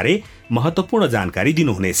विधिहरूबारे महत्त्वपूर्ण जानकारी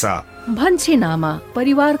दिनुहुनेछ। भन्छे नामा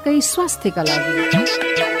परिवारकै स्वास्थ्यका लागि।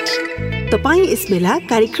 तपाईँ यस बेला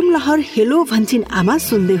कार्यक्रम लहर हेलो भन्छिन आमा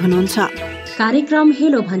सुन्दै हुनुहुन्छ। कार्यक्रम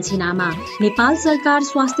हेलो भन्छिन आमा नेपाल सरकार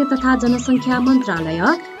स्वास्थ्य तथा जनसङ्ख्या मन्त्रालय,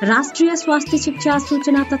 राष्ट्रिय स्वास्थ्य शिक्षा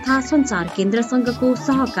सूचना तथा सञ्चार केन्द्रसँगको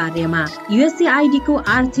सहकार्यमा USAID को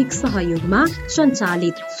आर्थिक सहयोगमा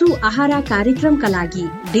सञ्चालित सुआहारा कार्यक्रमका लागि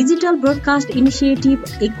डिजिटल ब्रोडकास्ट इनिसिएटिभ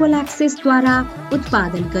इक्वल एक्सेसद्वारा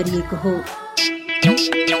उत्पादन गरिएको हो।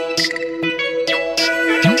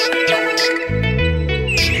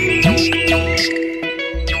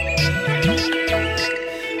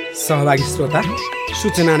 सहभागी श्रोता,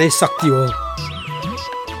 सूचना नै शक्ति हो।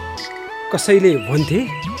 कसैले भन्थे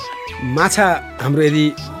माछा हाम्रो यदि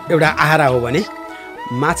एउटा आहारा हो भने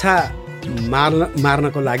माछा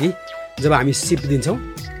मार्नको लागि जब हामी सिप दिन्छौँ,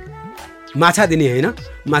 माछा दिने होइन,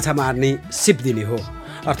 माछा मार्ने सिप दिने हो।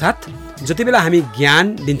 अर्थात् जति बेला हामी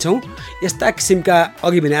ज्ञान दिन्छौँ, यस्ता किसिमका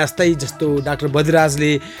अघि भने जस्तै जस्तो डाक्टर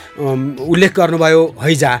बद्रिराजले उल्लेख गर्नुभयो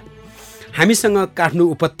हैजा, हामीसँग काठमाडौँ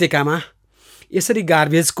उपत्यकामा यसरी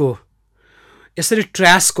गार्बेजको, यसरी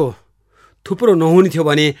ट्र्यासको थुप्रो नहुने थियो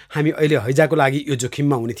भने हामी अहिले हैजाको लागि यो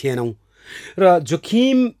जोखिममा हुने थिएनौँ। र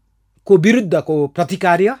जोखिमको विरुद्धको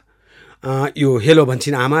प्रतिकार्य यो हेलो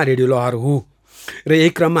भन्छिन आमा रेडियो लहर हो। र यही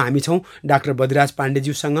क्रममा हामी छौँ डाक्टर बद्रिराज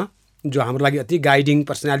पाण्डेज्यूसँग, जो हाम्रो लागि अति गाइडिङ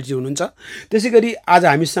पर्सनालिटी हुनुहुन्छ। त्यसै गरी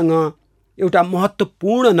आज हामीसँग एउटा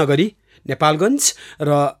महत्त्वपूर्ण नगरी नेपालगञ्ज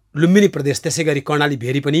र लुम्बिनी प्रदेश, त्यसै गरी कर्णाली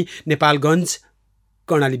भेरी पनि नेपालगञ्ज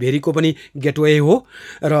कर्णाली भेरीको पनि गेटवे हो।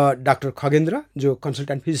 र डाक्टर खगेन्द्र जो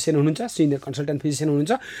कन्सल्टेन्ट फिजिसियन हुनुहुन्छ, सिनियर कन्सल्टेन्ट फिजिसियन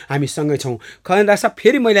हुनुहुन्छ, हामी सँगै छौँ। खगेन्द्र साहब,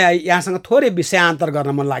 फेरि मैले यहाँसँग थोरै विषयान्तर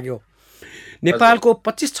गर्न मन लाग्यो। नेपालको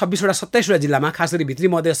 25-26वटा 27वटा जिल्लामा, खास गरी भित्री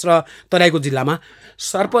मधेस र तराईको जिल्लामा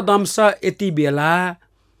सर्पदंश यति बेला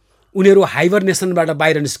उनीहरू हाइबरनेसनबाट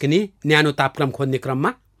बाहिर निस्किने, न्यानो तापक्रम खोज्ने क्रममा,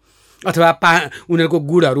 अथवा उनीहरूको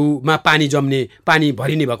गुडहरूमा पानी जम्ने, पानी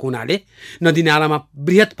भरिने भएको हुनाले, नदीनालामा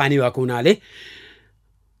बृहत पानी भएको हुनाले।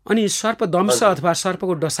 अनि सर्पदंश अथवा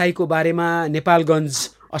सर्पको डसाइको बारेमा नेपालगञ्ज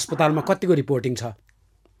अस्पतालमा कतिको रिपोर्टिङ छ?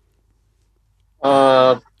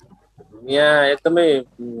 यहाँ एकदमै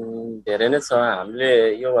धेरै नै छ।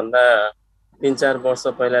 हामीले योभन्दा 3-4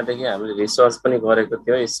 वर्ष पहिलादेखि हामीले रिसर्च पनि गरेको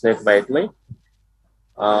थियो स्नेक बाइटमै।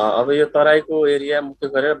 अब यो तराईको एरिया मुख्य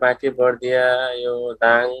गरेर बाँके बर्दिया, यो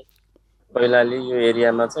दाङ, कैलाली, यो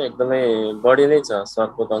एरियामा चाहिँ एकदमै बढी नै छ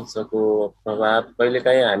सर्पदंशको प्रभाव।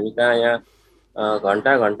 कहिलेकाहीँ हामी कहाँ यहाँ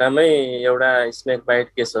घन्टामै एउटा स्नेक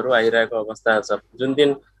बाइट केसहरू आइरहेको अवस्था छ। जुन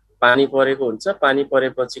दिन पानी परेको हुन्छ, पानी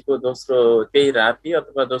परेपछिको दोस्रो त्यही राति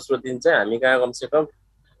अथवा दोस्रो दिन चाहिँ हामी कहाँ कमसेकम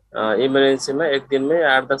इमर्जेन्सीमा एक दिनमै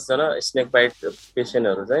 8-10 जना स्नेक बाइट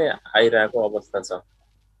पेसेन्टहरू चाहिँ आइरहेको अवस्था छ।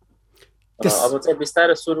 अब चाहिँ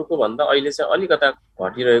बिस्तारै सुरुको भन्दा अहिले चाहिँ अलिकता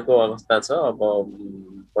घटिरहेको अवस्था छ, अब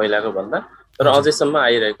पहिलाको भन्दा, तर अझैसम्म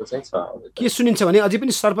आइरहेको चाहिँ छ। के सुनिन्छ भने अझै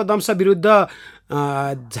पनि सर्पदंश विरुद्ध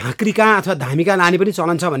झाँक्रीका अथवा धामीका लाने पनि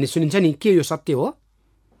चलन छ भन्ने सुनिन्छ नि, के यो सत्य हो?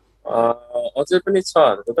 अझै पनि छ,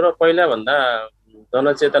 तर पहिलाभन्दा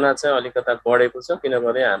जनचेतना चाहिँ अलिकता बढेको छ।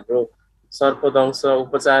 किनभने हाम्रो सर्पदंश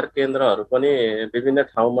उपचार केन्द्रहरू पनि विभिन्न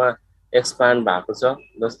ठाउँमा एक्सपान्ड भएको छ।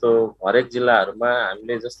 जस्तो हरेक जिल्लाहरूमा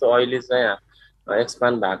हामीले जस्तो अहिले चाहिँ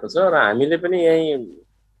एक्सपान्ड भएको छ। र हामीले पनि यहीँ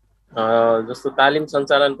जस्तो तालिम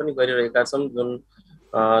सञ्चालन पनि गरिरहेका छौँ। जुन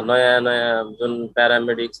नयाँ जुन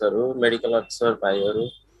प्यारामेडिक्सहरू, मेडिकल अफिसर भाइ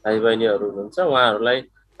बहिनीहरू हुनुहुन्छ, उहाँहरूलाई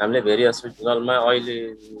हामीले भेरी हस्पिटलमा अहिले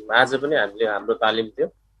आज पनि हामीले हाम्रो तालिम थियो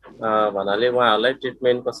भन्नाले उहाँहरूलाई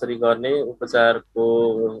ट्रिटमेन्ट कसरी गर्ने, उपचारको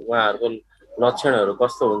उहाँहरूको लक्षणहरू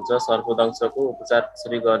कस्तो हुन्छ, सर्पदंशको उपचार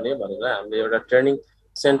कसरी गर्ने भनेर हामीले एउटा ट्रेनिङ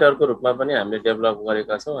सेन्टरको रूपमा पनि हामीले डेभलप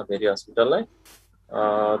गरेका छौँ भेरी हस्पिटललाई।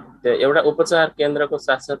 त्यो एउटा उपचार केन्द्रको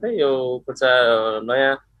साथसाथै यो उपचार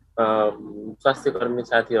नयाँ स्वास्थ्यकर्मी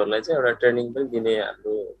साथीहरूलाई चाहिँ एउटा ट्रेनिङ पनि दिने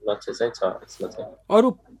हाम्रो लक्ष्य चाहिँ छ। यसमा चाहिँ अरू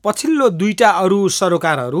पछिल्लो 2टा अरू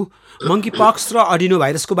सरोकारहरू मंकी पक्स र एडिनो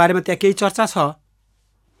भाइरसको बारेमा त्यहाँ केही चर्चा छ?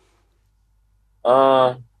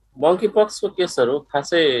 मंकी पक्सको केसहरू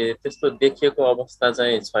खासै त्यस्तो देखिएको अवस्था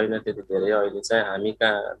चाहिँ छैन त्यति धेरै अहिले चाहिँ हामी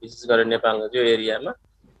कहाँ, विशेष गरेर नेपालको जो एरियामा।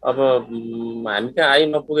 अब हामी कहाँ आइ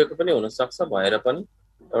नपुगेको पनि हुनसक्छ, भएर पनि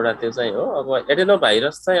एउटा त्यो चाहिँ हो। अब एडेनो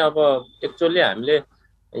भाइरस चाहिँ अब एक्चुअली हामीले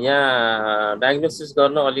यहाँ डायग्नोसिस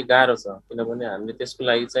गर्न अलिक गाह्रो छ, किनभने हामीले त्यसको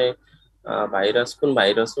लागि चाहिँ भाइरस कुन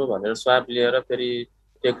भाइरस हो भनेर स्वाब लिएर फेरि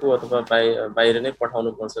टेकु अथवा बाहिर नै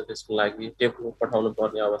पठाउनु पर्छ। त्यसको लागि टेकु पठाउनु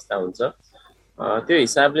पर्ने अवस्था हुन्छ। त्यो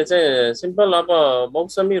हिसाबले चाहिँ सिम्पल अब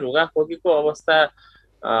मौसमी रुगाखोकीको अवस्था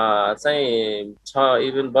चाहिँ छ।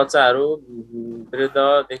 इभन बच्चाहरू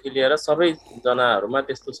वृद्धदेखि लिएर सबैजनाहरूमा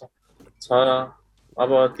त्यस्तो छ।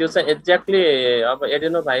 अब त्यो चाहिँ एक्ज्याक्टली अब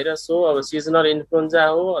एडेनो भाइरस हो, अब सिजनल इन्फ्लुएन्जा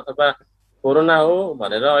हो अथवा कोरोना हो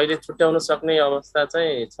भनेर अहिले छुट्याउन सक्ने अवस्था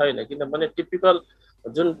चाहिँ छैन। किनभने टिपिकल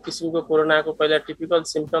जुन किसिमको कोरोनाको पहिला टिपिकल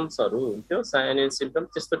सिम्पटम्सहरू हुन्थ्यो, साइनोइड सिम्पटम्स,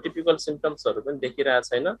 त्यस्तो टिपिकल सिम्पटम्सहरू पनि देखिरहेको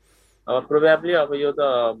छैन। अब प्रोबेबली अब यो त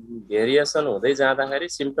भेरिएसन हुँदै जाँदाखेरि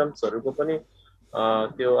सिम्पटम्सहरूको पनि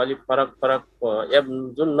त्यो अलिक फरक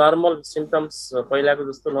जुन नर्मल सिम्पटम्स पहिलाको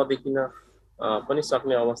जस्तो नदेखिन पनि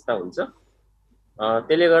सक्ने अवस्था हुन्छ।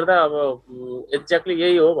 त्यसले गर्दा अब एक्ज्याक्टली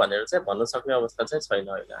यही हो भनेर चाहिँ भन्न सक्ने अवस्था चाहिँ छैन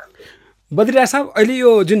अहिले हामीले। बद्रीराज साहब, अहिले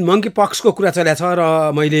यो जुन मंकी पक्सको कुरा चलेको छ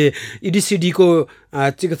र मैले इडिसिडीको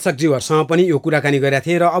चिकित्सकज्यूहरूसँग पनि यो कुराकानी गरेका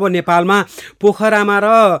थिएँ र अब नेपालमा पोखरामा र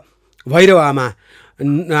भैरवामा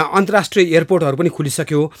अन्तर्राष्ट्रिय एयरपोर्टहरू पनि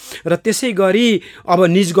खुलिसक्यो र त्यसै गरी अब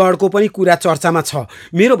निजगढको पनि कुरा चर्चामा छ।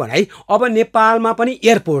 मेरो भनाइ अब नेपालमा पनि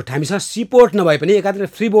एयरपोर्ट, हामीसँग सीपोर्ट नभए पनि एकातिर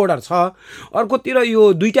फ्री बोर्डर छ, अर्कोतिर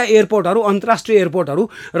यो दुईटा एयरपोर्टहरू अन्तर्राष्ट्रिय एयरपोर्टहरू।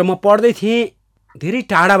 र म पढ्दै थिएँ धेरै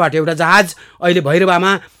टाढाबाट एउटा जहाज अहिले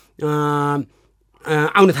भैरवामा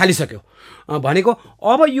आउन थालिसक्यो। भनेको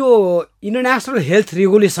अब यो इन्टरनेसनल हेल्थ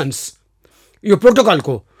रेगुलेसन्स, यो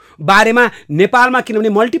प्रोटोकलको बारेमा नेपालमा, किनभने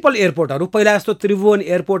मल्टिपल एयरपोर्टहरू, पहिला जस्तो त्रिभुवन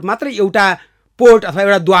एयरपोर्ट मात्रै एउटा पोर्ट अथवा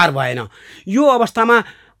एउटा द्वार भएन। यो अवस्थामा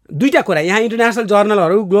दुईटा कुरा, यहाँ इन्टरनेसनल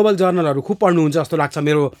जर्नलहरू, ग्लोबल जर्नलहरू खुब पढ्नुहुन्छ जस्तो लाग्छ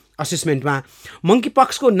मेरो असेसमेन्टमा। मंकी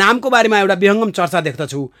पक्सको नामको बारेमा एउटा विहङ्गम चर्चा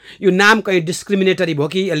देख्दछु। यो नाम कहीँ डिस्क्रिमिनेटरी भयो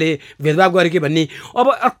कि, यसले भेदभाव गर्यो कि भन्ने। अब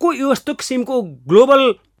अर्को यस्तो किसिमको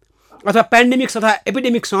ग्लोबल अथवा पेन्डेमिक अथवा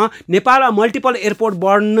एपिडेमिकसँग नेपालमा मल्टिपल एयरपोर्ट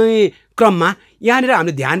बढ्ने क्रममा यहाँनिर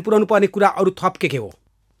हामीले ध्यान पुर्याउनु पर्ने कुरा अरू थप के हो?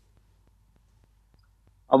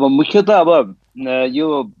 अब मुख्यतः अब यो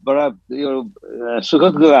बडा यो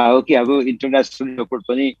सुखद कुरा हो कि अब इन्टरनेसनल एयरपोर्ट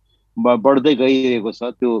पनि बढ्दै गइरहेको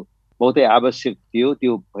छ। त्यो बहुतै आवश्यक थियो,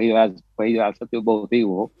 त्यो भइरहेको छ, त्यो बहुतै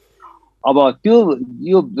हो। अब त्यो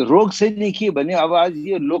यो रोग चाहिँ नि के भने, अब आज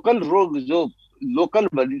यो लोकल रोग जो लोकल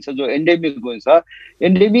भनिन्छ, जो एन्डेमिक हुन्छ,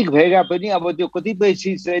 एन्डेमिक भएका पनि अब त्यो कतिपय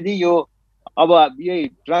चिज चाहिँ नि यो अब यही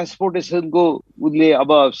ट्रान्सपोर्टेसनको उसले अब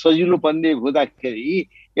सजिलोपनले हुँदाखेरि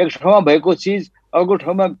एक ठाउँमा भएको चिज अर्को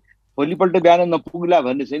ठाउँमा भोलिपल्ट बिहान नपुग्ला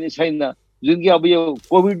भन्ने चाहिँ नि छैन। जुन कि अब यो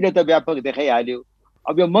कोभिडले त व्यापक देखाइहाल्यो।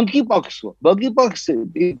 अब यो मंकी पक्स हो, मंकी पक्स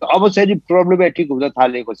अब चाहिँ प्रब्लमेटिक हुन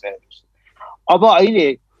थालेको छ। अब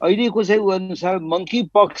अहिलेको चाहिँ अनुसार मंकी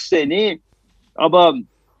पक्स चाहिँ नि अब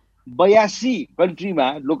 82 कन्ट्रीमा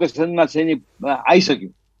लोकेसनमा चाहिँ नि आइसक्यो।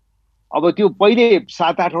 अब त्यो पहिले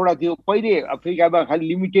 7-8 वटा थियो, पहिले अफ्रिकामा खालि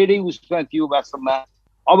लिमिटेडै उसमा थियो वास्तवमा।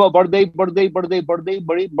 अब बढ्दै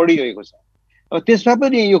बढिरहेको छ। त्यसमा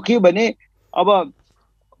पनि यो के भने, अब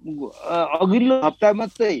अघिल्लो हप्ता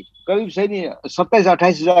मात्रै करिब चाहिँ नि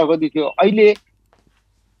 27-28 हजार कति थियो, अहिले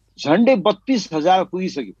झन्डै 32,000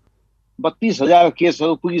 पुगिसक्यो। 32,000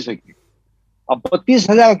 केसहरू पुगिसक्यो। अब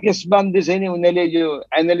 32,000 केसमा चाहिँ नि उनीहरूले यो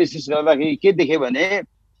एनालिसिस गर्दाखेरि के देखे भने,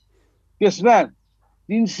 त्यसमा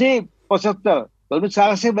 375 भन्नु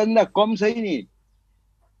 400 भन्दा कम चाहिँ नि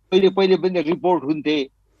पहिले पनि रिपोर्ट हुन्थे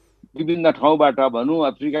विभिन्न ठाउँबाट, भनौँ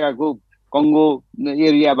अफ्रिकाको कङ्गो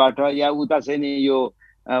एरियाबाट या उता चाहिँ नि यो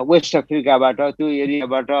वेस्ट अफ्रिकाबाट, त्यो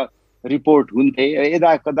एरियाबाट रिपोर्ट हुन्थे।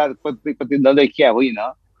 यता कति नदेखिया होइन।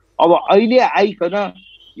 अब अहिले आइकन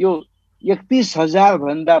यो 31,000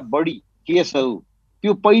 भन्दा बढी केसहरू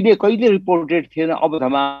त्यो पहिले कहिले रिपोर्टेड थिएन, अब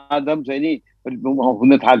धमाधम चाहिँ नि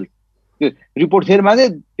हुन थाल्यो। त्यो रिपोर्ट थिएन मात्रै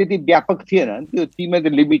त्यति व्यापक थिएन, त्यो तीमा त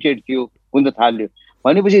लिमिटेड थियो, हुन थाल्यो।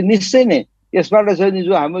 भनेपछि निश्चय नै यसबाट चाहिँ नि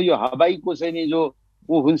जो हाम्रो यो हवाईको चाहिँ नि जो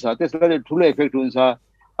हुन्छ त्यसलाई ठुलो इफेक्ट हुन्छ।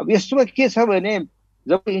 अब यस्तोमा के छ भने,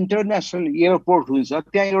 जब इन्टरनेसनल एयरपोर्ट हुन्छ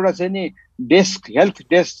त्यहाँ एउटा चाहिँ नि हेल्थ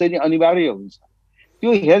डेस्क चाहिँ नि अनिवार्य हुन्छ।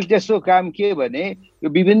 त्यो हेल्थ डेस्कको काम के भने, यो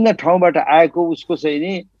विभिन्न ठाउँबाट आएको उसको चाहिँ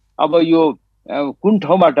नि अब यो कुन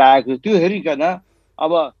ठाउँबाट आएको त्यो हेरिकन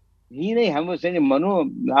अब यही नै हाम्रो चाहिँ नि भनौँ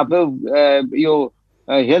आफ्नो यो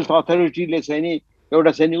हेल्थ अथोरिटीले चाहिँ नि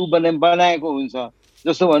एउटा चाहिँ नि ऊ बनाएको हुन्छ।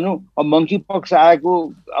 जस्तो भनौँ अब मंकी पक्स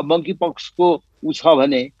आएको, अब मंकी पक्सको ऊ छ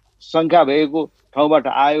भने, शङ्का भएको ठाउँबाट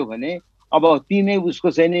आयो भने अब ती नै उसको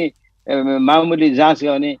चाहिँ नि मामुली जाँच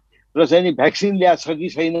गर्ने र चाहिँ नि भ्याक्सिन ल्याएको छ कि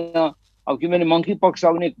छैन। अब किनभने मंकी पक्स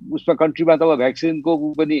आउने उसमा कन्ट्रीमा त अब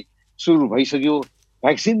भ्याक्सिनको पनि सुरु भइसक्यो,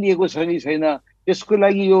 भ्याक्सिन लिएको छ कि छैन। त्यसको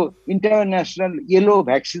लागि यो इन्टरनेसनल येलो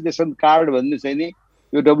भ्याक्सिनेसन कार्ड भन्ने चाहिँ नि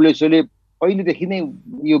यो WHO ले पहिलेदेखि नै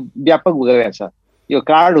यो व्यापक गरेको छ। यो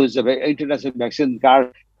कार्ड हुन्छ इन्टरनेसनल भ्याक्सिन कार्ड,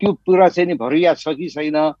 त्यो पुरा चाहिँ नि भरिया छ कि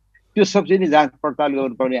छैन, त्यो सब चाहिँ नि जाँच पडताल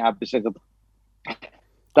गर्नुपर्ने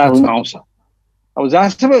आवश्यकता हुन आउँछ। अब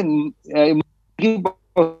जहाँसम्म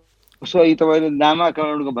तपाईँले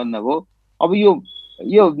नामाकरणको भन्नुभयो। अब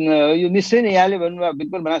यो निश्चय नै यहाँले भन्नुभयो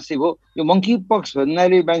बिल्कुल मानसिक हो। यो मङ्की पक्स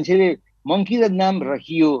भन्नाले मान्छेले मङ्की र नाम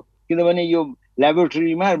राखियो, किनभने यो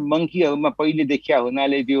ल्याबोरेटरीमा मङ्कीहरूमा पहिले देखिया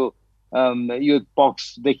हुनाले त्यो यो पक्स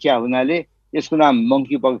देखिया हुनाले यसको नाम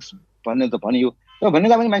मङ्की पक्स भन्ने त भनियो। तर भन्ने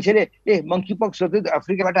तापनि मान्छेले मङ्की पक्स हो त्यो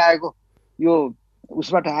अफ्रिकाबाट आएको, यो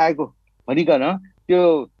उसबाट आएको भनिकन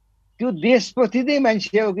त्यो देशप्रति नै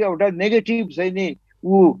मान्छेको एउटा नेगेटिभ चाहिँ नि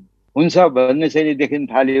ऊ हुन्छ भन्ने चाहिँ नि देखिन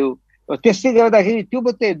थाल्यो। त्यसले गर्दाखेरि त्यो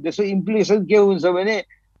मात्रै जस्तो इम्प्लिकेसन के हुन्छ भने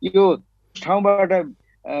यो ठाउँबाट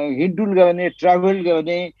हिँडडुल गर्ने, ट्राभल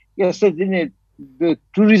गर्ने, यस्तो चाहिँ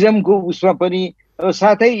टुरिज्मको उसमा पनि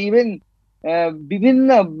साथै इभन विभिन्न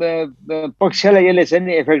पक्षलाई यसले चाहिँ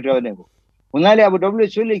नि एफेक्ट गर्ने हो। हुनाले अब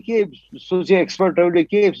WHO के सोच्यो, एक्सपर्टहरूले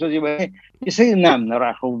के सोच्यो भने यसै नाम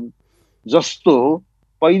नराखौँ जस्तो।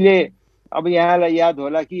 पहिले अब यहाँलाई याद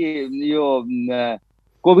होला कि यो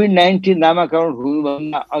COVID-19 नामाकरण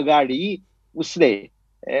हुनुभन्दा अगाडि उसले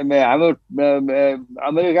हाम्रो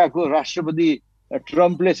अमेरिकाको राष्ट्रपति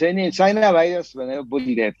ट्रम्पले चाहिँ नि चाइना भाइरस भनेर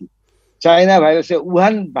बोलिरहेको थियो। चाइना भाइरस चाहिँ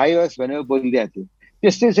वुहान भाइरस भनेर बोलिरहेको थियो।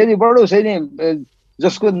 त्यस्तै चाहिँ नि बडो चाहिँ नि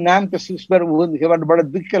जसको नाम त्यसबाट बडो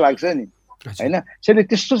दिक्क लाग्छ नि होइन। त्यसले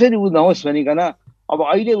त्यस्तो चाहिँ ऊ नहोस् भनिकन अब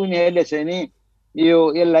अहिले उनीहरूले चाहिँ नि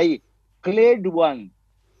यसलाई क्लेड 1,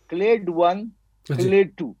 क्लेड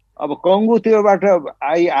 2 अब कङ्गोतिरबाट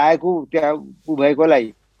आएको त्यहाँ ऊ भएकोलाई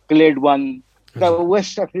क्लेड 1,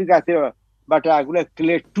 वेस्ट अफ्रिकातिरबाट आएकोलाई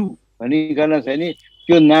क्लेड 2 भनिकन चाहिँ नि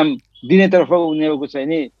त्यो नाम दिनेतर्फ उनीहरूको चाहिँ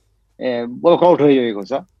नि वर्कआउट भइरहेको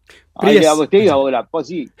छ। अहिले अब त्यही होला,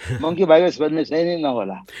 पछि मङ्की भाइरस भन्ने चाहिँ नि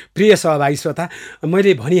नहोला। प्रिय सहभागी श्रोता,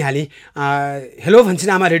 मैले भनिहालेँ हेलो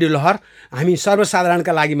भन्छिनामा रेडियो लहर हामी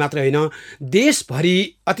सर्वसाधारणका लागि मात्र होइन,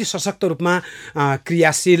 देशभरि अति सशक्त रूपमा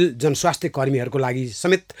क्रियाशील जनस्वास्थ्य कर्मीहरूको लागि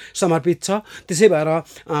समेत समर्पित छ। त्यसै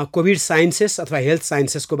भएर कोभिड साइन्सेस अथवा हेल्थ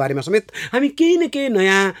साइन्सेसको बारेमा समेत हामी केही न केही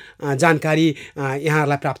नयाँ जानकारी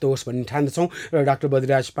यहाँहरूलाई प्राप्त होस् भन्ने ठान्दछौँ। र डाक्टर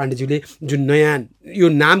बद्रीराज पाण्डेज्यूले जुन नयाँ यो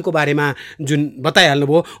नामको बारेमा जुन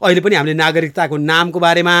बताइहाल्नुभयो, अहिले पनि हामीले नागरिकताको नामको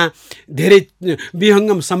बारेमा धेरै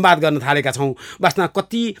विहङ्गम संवाद गर्न थालेका छौँ। वास्तवमा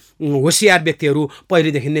कति होसियार व्यक्तिहरू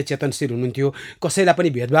पहिलेदेखि नै चेतनशील हुनुहुन्थ्यो। कसैलाई पनि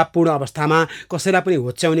भेदभावपूर्ण अवस्थामा, कसैलाई पनि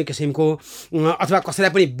होच्याउने किसिमको अथवा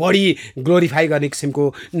कसैलाई पनि बढी ग्लोरिफाई गर्ने किसिमको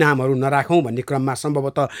नामहरू नराखौँ भन्ने क्रममा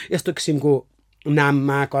सम्भवतः यस्तो किसिमको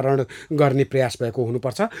नामकरण गर्ने प्रयास भएको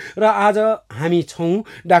हुनुपर्छ। र आज हामी छौँ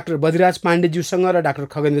डाक्टर बद्रीराज पाण्डेज्यूसँग र डाक्टर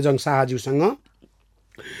खगेन्द्रजङ शाहज्यूसँग।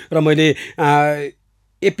 र मैले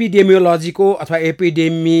एपिडेमियोलोजीको अथवा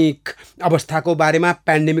एपिडेमिक अवस्थाको बारेमा,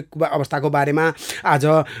 पेन्डेमिक अवस्थाको बारेमा आज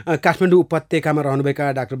काठमाडौँ उपत्यकामा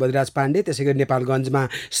रहनुभएका डाक्टर बद्रीराज पाण्डे, त्यसै गरी नेपालगञ्जमा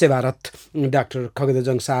सेवारत डाक्टर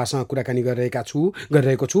खगेन्द्रजङ शाहसँग कुराकानी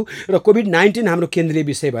गरिरहेको छु। र COVID-19 हाम्रो केन्द्रीय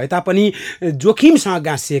विषय भए तापनि जोखिमसँग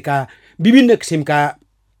गाँसिएका विभिन्न किसिमका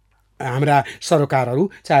हाम्रा सरोकारहरू,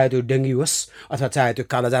 चाहे त्यो डेङ्गी होस् अथवा चाहे त्यो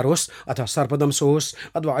कालाजार होस् अथवा सर्पदंश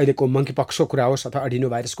होस् अथवा अहिलेको मङ्की पक्सको कुरा होस् अथवा एडिनो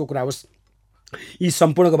भाइरसको कुरा होस्, यी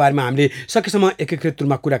सम्पूर्णको बारेमा हामीले सकेसम्म एकीकृत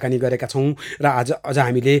रूपमा कुराकानी गरेका छौँ। र अझ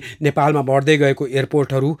हामीले नेपालमा बढ्दै गएको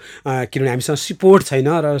एयरपोर्टहरू, किनभने हामीसँग सिपोर्ट छैन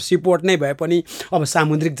र सिपोर्ट नै भए पनि अब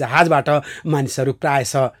सामुद्रिक जहाजबाट मानिसहरू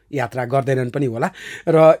प्रायः यात्रा गर्दैनन् पनि होला।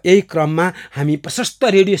 र यही क्रममा हामी प्रशस्त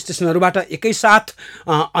रेडियो स्टेसनहरूबाट एकैसाथ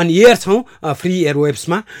अन एयर छौँ, फ्री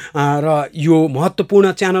एयरवेभ्समा। र यो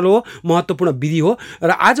महत्त्वपूर्ण च्यानल हो, महत्त्वपूर्ण विधि हो।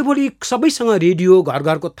 र आजभोलि सबैसँग रेडियो घर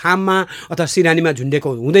घरको थाममा अथवा सिरानीमा झुन्डेको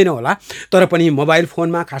हुँदैन होला, तर पनि मोबाइल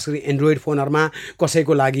फोनमा, खास गरी एन्ड्रोइड फोनहरूमा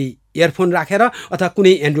कसैको लागि इयरफोन राखेर अथवा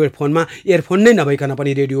कुनै एन्ड्रोइड फोनमा इयरफोन नै नभइकन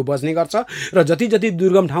पनि रेडियो बज्ने गर्छ। र जति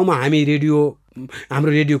दुर्गम ठाउँमा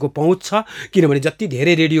हाम्रो रेडियोको पहुँच छ, किनभने जति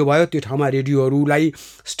धेरै रेडियो भयो त्यो ठाउँमा रेडियोहरूलाई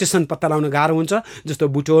स्टेसन पत्ता लगाउन गाह्रो हुन्छ। जस्तो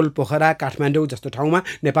बुटोल, पोखरा, काठमाडौँ जस्तो ठाउँमा,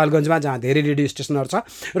 नेपालगञ्जमा जहाँ धेरै रेडियो स्टेसनहरू छ।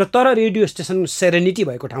 र तर रेडियो स्टेसन सेरेनिटी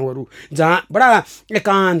भएको ठाउँहरू, जहाँ बडा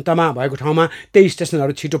एकान्तमा भएको ठाउँमा त्यही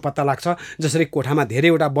स्टेसनहरू छिटो पत्ता लाग्छ। जसरी कोठामा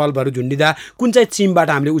धेरैवटा बल्बहरू झुन्डिँदा कुन चाहिँ चिमबाट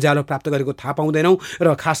हामीले उज्यालो प्राप्त गरेको थाहा पाउँदैनौँ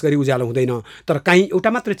र खास गरी उज्यालो हुँदैन। तर कहीँ एउटा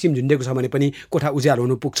मात्रै चिम झुन्डेको छ भने पनि कोठा उज्यालो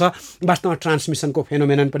हुनु पुग्छ। वास्तवमा ट्रान्समिसनको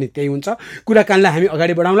फेनोमेनन पनि त्यही हुन्छ। कुराकानीलाई हामी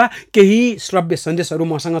अगाडि बढाउँला। केही श्रव्य सन्देशहरू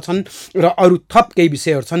मसँग छन् र अरू थप केही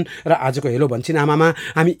विषयहरू छन्। र आजको हेलो भन्छिनामामा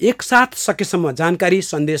हामी एकसाथ सकेसम्म जानकारी,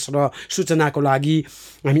 सन्देश र सूचनाको लागि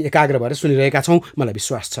हामी एकाग्र भएर सुनिरहेका छौँ, मलाई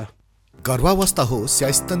विश्वास छ। गर्भावस्था होस्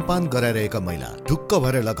या स्तनपान गराइरहेका महिला ढुक्क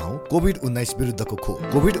भएर लगाऊ COVID-19 विरुद्धको खोप।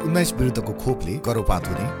 COVID-19 विरुद्धको खोपले गर्भपात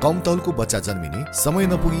हुने, कम तौलको बच्चा जन्मिने, समय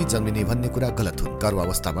नपुगी जन्मिने भन्ने कुरा गलत हुन्।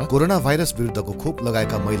 गर्भावस्थामा कोरोना भाइरस विरुद्धको खोप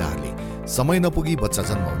लगाएका महिलाहरूले समय नपुगी बच्चा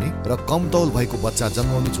जन्माउने र कम तौल भएको बच्चा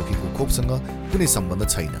जन्माउने जोखिमको खोपसँग कुनै सम्बन्ध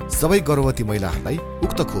छैन। सबै गर्भवती महिलाहरूलाई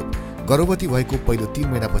उक्त खोप गर्भवती भएको पहिलो 3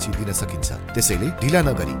 महिनापछि दिन सकिन्छ। त्यसैले ढिला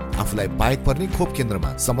नगरी आफूलाई बाहेक पर्ने खोप केन्द्रमा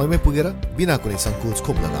समयमै पुगेर बिना कुनै संकोच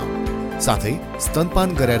खोप लगाऊ। साथै स्तनपान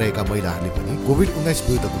गराइरहेका महिलाहरूले पनि कोभिड-19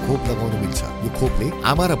 विरुद्धको खोप लगाउन मिल्छ। यो खोपले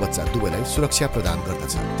आमा र बच्चा दुवैलाई सुरक्षा प्रदान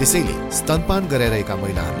गर्दछ। त्यसैले स्तनपान गराइरहेका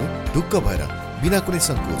महिलाहरूले ढुक्क भएर बिना कुनै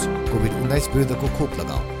संकोच कोभिड-19 विरुद्धको खोप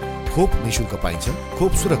लगाऊ। खोप निशुल्क पाइन्छ,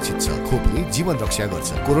 खोप सुरक्षित छ, खोपले जीवन रक्षा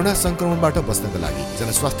गर्छ। कोरोना संक्रमणबाट बच्नका लागि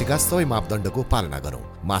जनस्वास्थ्यका सबै मापदण्डको पालना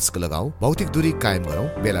गरौँ। मास्क लगाऊ, भौतिक दूरी कायम गरौँ,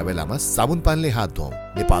 बेला बेलामा साबुन पानीले हात धुऔँ।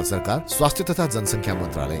 नेपाल सरकार स्वास्थ्य तथा जनसङ्ख्या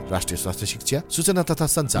मन्त्रालय, राष्ट्रिय स्वास्थ्य शिक्षा, सूचना तथा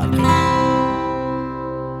सञ्चार।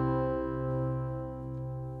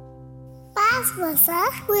 5 वर्ष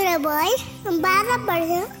पुरा भए 12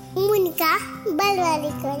 वर्ष मुनिका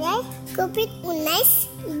बालबालिकालाई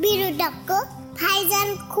कोभिड-19 विरुद्धको फाइजर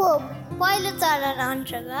खोप पहिलो चरण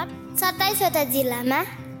अन्तर्गत 27वटा जिल्लामा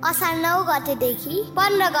असार 9 गतेदेखि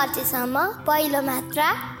 15 गतेसम्म पहिलो मात्रा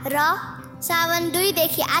र साउन 2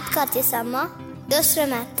 देखि 8 गतेसम्म दोस्रो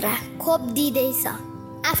मात्रा खोप दिँदैछ।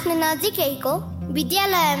 आफ्नो नजिकैको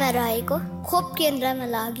विद्यालयमा रहेको खोप केन्द्रमा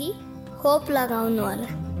लगी खोप लगाउनुहोला।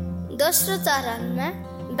 दोस्रो चरणमा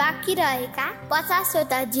बाँकी रहेका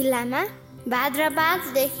 50वटा जिल्लामा भाद्र 5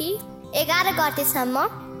 देखि 11 गतेसम्म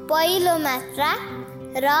पहिलो मात्रा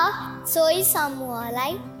र सोही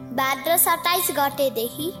समूहलाई भाद्र 27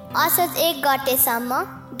 गतेदेखि असोज 1 गतेसम्म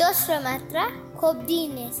दोस्रो मात्रा खोप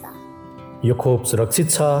दिइनेछ। यो खोप सुरक्षित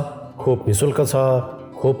छ, खोप निशुल्क छ,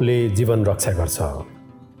 खोपले जीवन रक्षा गर्छ।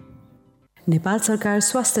 नेपाल सरकार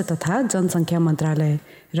स्वास्थ्य तथा जनसङ्ख्या मन्त्रालय,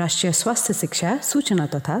 राष्ट्रिय स्वास्थ्य शिक्षा, सूचना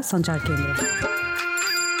तथा सञ्चार केन्द्र।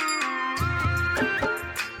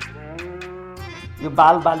 यो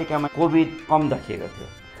बालबालिकामा कोभिड कम देखिएको थियो,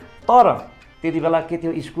 तर त्यति बेला के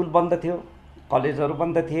थियो, स्कुल बन्द थियो, कलेजहरू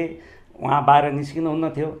बन्द थिए, उहाँ बाहिर निस्किनु हुन्न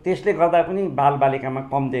थियो। त्यसले गर्दा पनि बालबालिकामा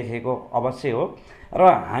कम देखेको अवश्य हो। र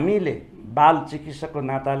हामीले बाल चिकित्सकको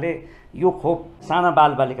नाताले यो खोप साना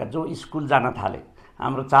बालबालिका जो स्कुल जान थाले,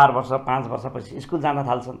 हाम्रो 4 वर्ष 5 वर्षपछि स्कुल जान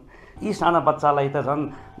थाल्छन्, यी साना बच्चालाई त झन्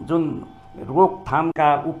जुन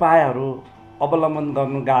रोकथामका उपायहरू अवलम्बन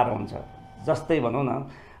गर्नु गाह्रो हुन्छ। जस्तै भनौँ न,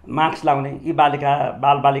 मास्क लाउने, यी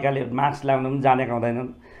बालबालिकाले मास्क लाउन पनि जानेका हुँदैनन्।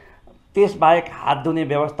 त्यसबाहेक हात धुने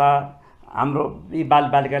व्यवस्था हाम्रो यी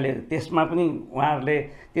बालबालिकाले त्यसमा पनि उहाँहरूले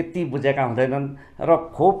त्यति बुझेका हुँदैनन्। र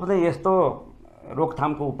खोप नै यस्तो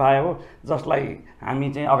रोकथामको उपाय हो जसलाई हामी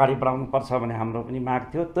चाहिँ अगाडि बढाउनुपर्छ भन्ने हाम्रो पनि माग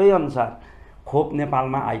थियो। त्यही अनुसार खोप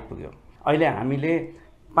नेपालमा आइपुग्यो। अहिले हामीले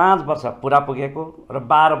 5 वर्ष पुरा पुगेको र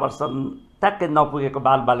 12 वर्ष ट्याक्कै नपुगेको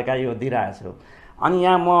बालबालिका यो दिइरहेको छु। अनि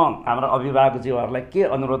यहाँ म हाम्रो अभिभावकज्यूहरूलाई के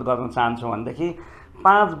अनुरोध गर्न चाहन्छु भनेदेखि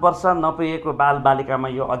 5 वर्ष नपुगेको बालबालिकामा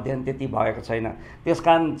यो अध्ययन त्यति भएको छैन।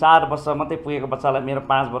 त्यसकारण 4 वर्ष मात्रै पुगेको बच्चालाई मेरो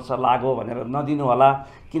 5 वर्ष लाग्यो भनेर नदिनु होला,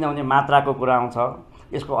 किनभने मात्राको कुरा आउँछ,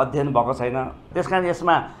 यसको अध्ययन भएको छैन। त्यसकारण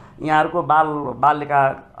यसमा यहाँहरूको बालिका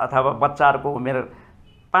अथवा बच्चाहरूको उमेर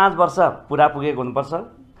 5 वर्ष पुरा पुगेको हुनुपर्छ।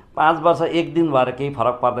 5 वर्ष 1 दिन भएर केही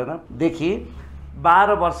फरक पर्दैन देखि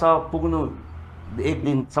 12 वर्ष पुग्नु 1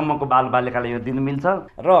 दिनसम्मको बालबालिकालाई यो दिन मिल्छ।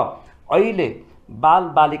 र अहिले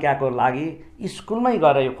बालबालिकाको लागि स्कुलमै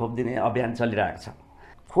गएर यो खोप दिने अभियान चलिरहेको छ।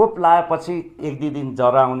 खोप लगाएपछि 1-2 दिन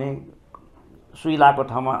ज्वरो आउने, सुई लगाएको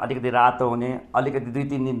ठाउँमा अलिकति रातो हुने, अलिकति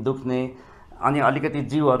 2-3 दिन दुख्ने, अनि अलिकति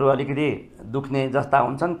जिउहरू अलिकति दुख्ने जस्ता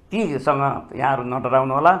हुन्छन्, तीसँग यहाँहरू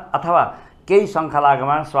नडराउनु होला। अथवा केही शङ्का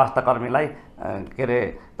लागेमा स्वास्थ्यकर्मीलाई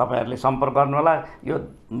तपाईँहरूले सम्पर्क गर्नुहोला। यो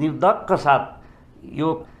निर्धक्क साथ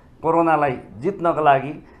यो कोरोनालाई जित्नको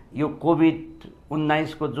लागि यो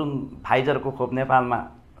कोभिड-19 को जुन फाइजरको खोप नेपालमा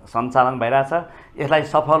सञ्चालन भइरहेछ, यसलाई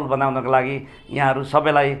सफल बनाउनको लागि यहाँहरू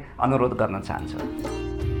सबैलाई अनुरोध गर्न चाहन्छु।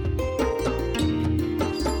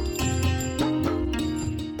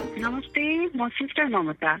 नमस्ते, म सिस्टर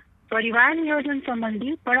ममता। परिवार नियोजन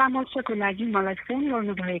सम्बन्धी परामर्शको लागि मलाई फोन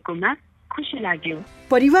गर्नुभएकोमा खुसी लाग्यो।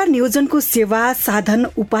 परिवार नियोजनको सेवा, साधन,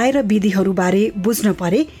 उपाय र विधिहरूबारे बुझ्न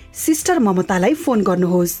परे सिस्टर ममतालाई फोन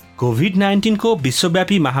गर्नुहोस्। कोभिड-19 को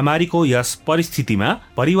विश्वव्यापी महामारीको यस परिस्थितिमा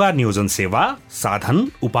परिवार नियोजन सेवा, साधन,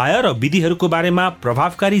 उपाय र विधिहरूको बारेमा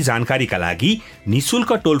प्रभावकारी जानकारीका लागि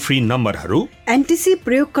निशुल्क टोल फ्री नम्बरहरू एनटिसी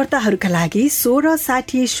प्रयोगकर्ताहरूका लागि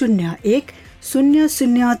 166001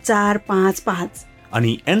 00455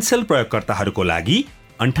 अनि एनसेल प्रयोगकर्ताहरूको लागि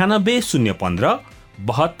 980115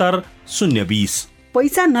 72020।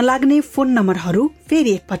 पैसा नलाग्ने फोन नम्बरहरू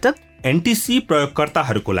फेरि एकपटक एनटिसी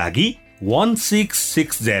प्रयोगकर्ताहरूको लागि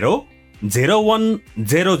 1660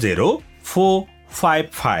 0100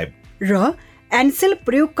 455 र एनसेल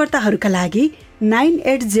प्रयोगकर्ताहरूका लागि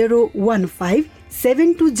 98015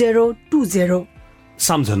 72020।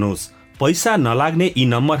 सम्झनुहोस्, पैसा नलाग्ने यी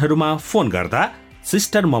नम्बरहरूमा फोन गर्दा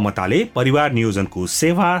सिस्टर ममताले परिवार नियोजनको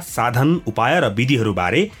सेवा, साधन, उपाय र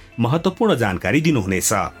विधिहरूबारे महत्त्वपूर्ण जानकारी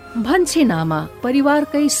दिनुहुनेछ। भन्छिनामा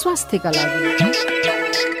परिवारकै स्वास्थ्यका लागि।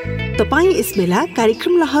 तपाईँ यस बेला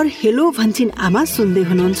कार्यक्रम लहर हेलो भन्छिन आमा सुन्दै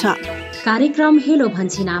हुनुहुन्छ। कार्यक्रम हेलो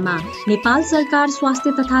भन्छिनामा नेपाल सरकार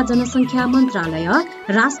स्वास्थ्य तथा जनसङ्ख्या मन्त्रालय,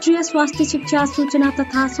 राष्ट्रिय स्वास्थ्य शिक्षा सूचना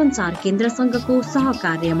तथा सञ्चार केन्द्रसँगको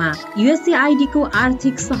सहकार्यमा USAID को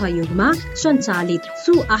आर्थिक सहयोगमा सञ्चालित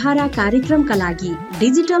सुआहारा कार्यक्रमका लागि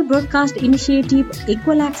डिजिटल ब्रोडकास्ट इनिसिएटिभ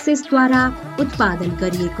इक्वल एक्सेसद्वारा उत्पादन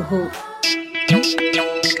गरिएको हो।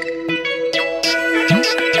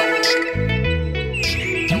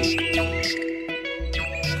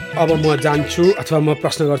 अब म जान्छु अथवा म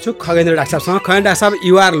प्रश्न गर्छु खगेन्द्र डाक्टर साहबसँग। खगेन्द्र डाक्टर साहब,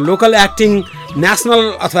 you are local acting national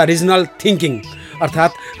अथवा रिजनल थिङ्किङ,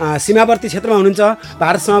 अर्थात् सीमावर्ती क्षेत्रमा हुनुहुन्छ,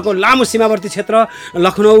 भारतसँगको लामो सीमावर्ती क्षेत्र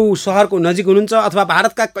लखनऊ सहरको नजिक हुनुहुन्छ अथवा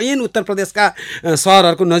भारतका कैयन उत्तर प्रदेशका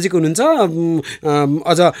सहरहरूको नजिक हुनुहुन्छ,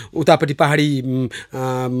 अझ उतापट्टि पहाडी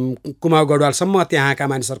कुमाउ गढवालसम्म त्यहाँका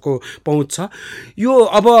मानिसहरूको पहुँच छ। यो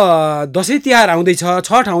अब दसैँ तिहार आउँदैछ,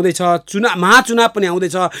 छठ आउँदैछ, महाचुनाव पनि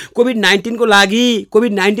आउँदैछ। कोभिड-19 को लागि,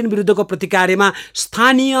 कोभिड-19 विरुद्धको प्रतिकार्यमा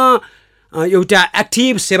स्थानीय एउटा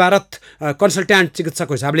एक्टिभ सेवारत कन्सल्ट्यान्ट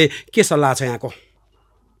चिकित्सकको हिसाबले के सल्लाह छ यहाँको?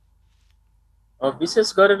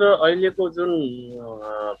 विशेष गरेर अहिलेको जुन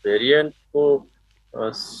भेरिएन्टको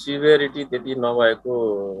सिभियरिटी त्यति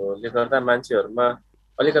नभएकोले गर्दा मान्छेहरूमा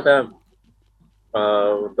अलिकता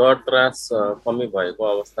डर त्रास कमी भएको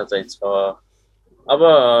अवस्था चाहिँ छ। अब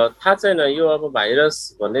थाहा छैन, यो अब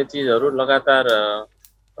भाइरस भन्ने चिजहरू लगातार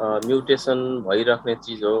म्युटेसन भइराख्ने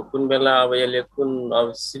चिज हो। कुन बेला अब यसले कुन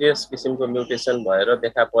अब सिरियस किसिमको म्युटेसन भएर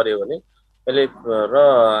देखा पर्यो भने यसले र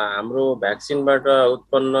हाम्रो भ्याक्सिनबाट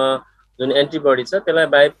उत्पन्न जुन एन्टिबडी छ त्यसलाई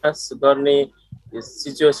बाइपास गर्ने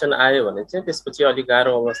सिचुएसन आयो भने चाहिँ त्यसपछि अलिक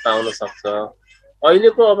गाह्रो अवस्था आउन सक्छ।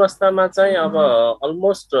 अहिलेको अवस्थामा चाहिँ अब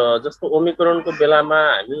अलमोस्ट जस्तो ओमिक्रोनको बेलामा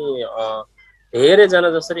हामी धेरैजना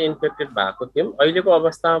जसरी इन्फेक्टेड भएको थियौँ, अहिलेको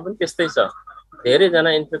अवस्थामा पनि त्यस्तै छ।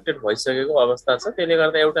 धेरैजना इन्फेक्टेड भइसकेको अवस्था छ। त्यसले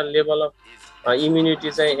गर्दा एउटा लेभल अफ इम्युनिटी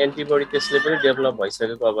चाहिँ एन्टिबडी त्यसले पनि डेभलप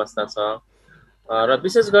भइसकेको अवस्था छ। र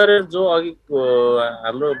विशेष गरेर जो अघि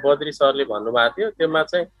हाम्रो बद्री सरले भन्नुभएको थियो त्यसमा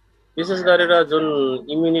चाहिँ विशेष गरेर जुन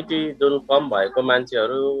इम्युनिटी जुन कम भएको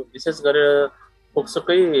मान्छेहरू, विशेष गरेर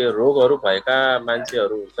फोक्सोकै रोगहरू भएका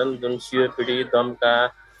मान्छेहरू हुन्छन्, जुन COPD, दमका,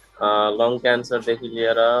 लङ क्यान्सरदेखि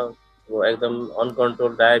लिएर एकदम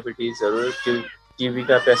अनकन्ट्रोल डायबिटिजहरू,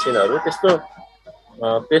 टिबीका पेसेन्टहरू, त्यस्तो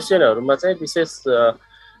पेसेन्टहरूमा चाहिँ विशेष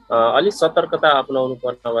अलिक सतर्कता अपनाउनु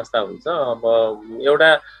पर्ने अवस्था हुन्छ। अब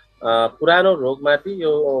एउटा पुरानो रोगमाथि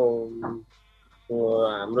यो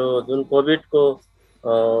हाम्रो जुन कोभिडको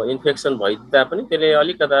इन्फेक्सन भइदिँदा पनि त्यसले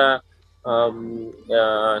अलिकता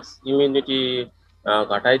इम्युनिटी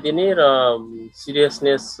घटाइदिने र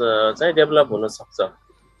सिरियसनेस चाहिँ डेभलप हुन सक्छ।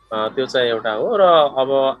 त्यो चाहिँ एउटा हो। र अब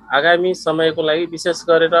आगामी समयको लागि विशेष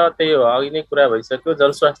गरेर त्यही हो, अघि नै कुरा भइसक्यो,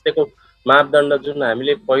 जनस्वास्थ्यको मापदण्ड जुन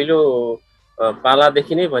हामीले पहिलो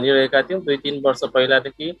पालादेखि नै भनिरहेका थियौँ, 2-3 वर्ष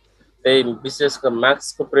पहिलादेखि, त्यही विशेष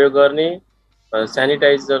मास्कको प्रयोग गर्ने,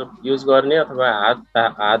 सेनिटाइजर युज गर्ने अथवा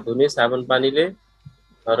हात धुने साबुन पानीले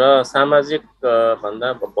र सामाजिक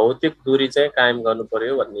भन्दा भौतिक दूरी चाहिँ कायम गर्नु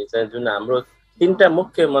पर्यो भन्ने चाहिँ जुन हाम्रो 3टा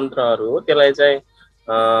मुख्य मन्त्रहरू हो, त्यसलाई चाहिँ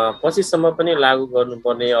पछिसम्म पनि लागू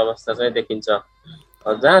गर्नुपर्ने अवस्था चाहिँ देखिन्छ।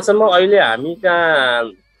 जहाँसम्म अहिले हामी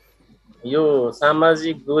कहाँ यो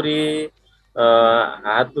सामाजिक दूरी,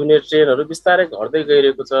 हात धुने ट्रेनहरू बिस्तारै घट्दै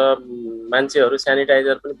गइरहेको छ। मान्छेहरू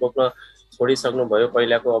सेनिटाइजर पनि बोक्न छोडिसक्नु भयो,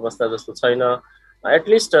 पहिलाको अवस्था जस्तो छैन।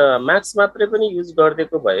 एटलिस्ट मास्क मात्रै पनि युज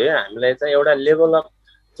गरिदिएको भए हामीलाई चाहिँ एउटा लेभल अफ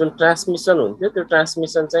जुन ट्रान्समिसन हुन्थ्यो त्यो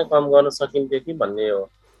ट्रान्समिसन चाहिँ कम गर्न सकिन्थ्यो कि भन्ने हो।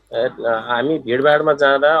 हामी भिडभाडमा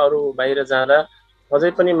जाँदा, अरू बाहिर जाँदा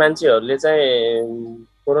अझै पनि मान्छेहरूले चाहिँ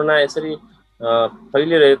कोरोना यसरी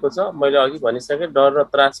फैलिरहेको छ। मैले अघि भनिसकेँ, डर र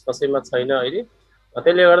त्रास कसैमा छैन अहिले।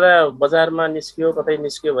 त्यसले गर्दा बजारमा निस्कियो, कतै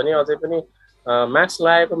निस्कियो भने अझै पनि मास्क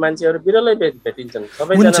लगाएको मान्छेहरू बिरलै भेटिन्छन्।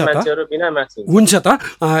 सबैजना मान्छेहरू बिना मास्क हुन्छ त।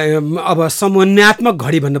 अब समन्वयात्मक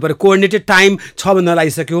घडी भन्नु पर्यो, कोअर्डिनेटेड टाइम 6 बज्न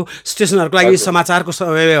लागिसक्यो, स्टेसनहरूको लागि समाचारको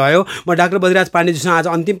समय भयो। म डाक्टर बद्रीराज पाण्डेजीसँग आज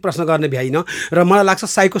अन्तिम प्रश्न गर्ने भ्याइन र मलाई लाग्छ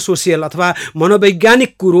साइको सोसियल अथवा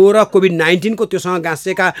मनोवैज्ञानिक कुरो र कोभिड-19 को त्योसँग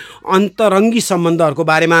गाँसिएका अन्तरङ्गी सम्बन्धहरूको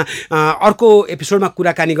बारेमा अर्को एपिसोडमा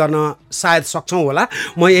कुराकानी गर्न सायद सक्छौँ होला।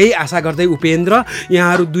 म यही आशा गर्दै उपेन्द्र,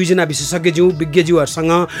 यहाँहरू दुईजना विशेषज्ञज्यू,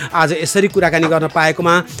 विज्ञज्यूहरूसँग आज यसरी कुरा कुराकानी गर्न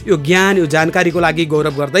पाएकोमा यो ज्ञान यो जानकारीको लागि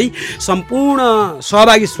गौरव गर्दै सम्पूर्ण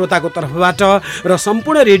सहभागी श्रोताको तर्फबाट र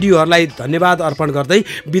सम्पूर्ण रेडियोहरूलाई धन्यवाद अर्पण गर्दै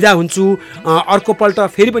बिदा हुन्छु। अर्कोपल्ट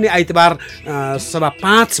फेरि पनि आइतबार सभा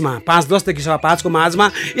 5मा 5:10 देखि सभा 5को माझमा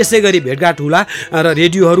यसै गरी भेटघाट होला र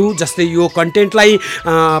रेडियोहरू जस्तै यो कन्टेन्टलाई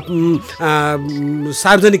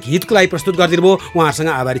सार्वजनिक हितको लागि प्रस्तुत गरिदिनु भयो उहाँहरूसँग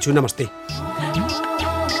आभारी छु। नमस्ते।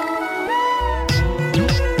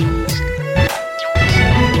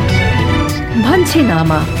 भन्छे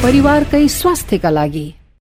नामा परिवारकै स्वास्थ्यका लागि।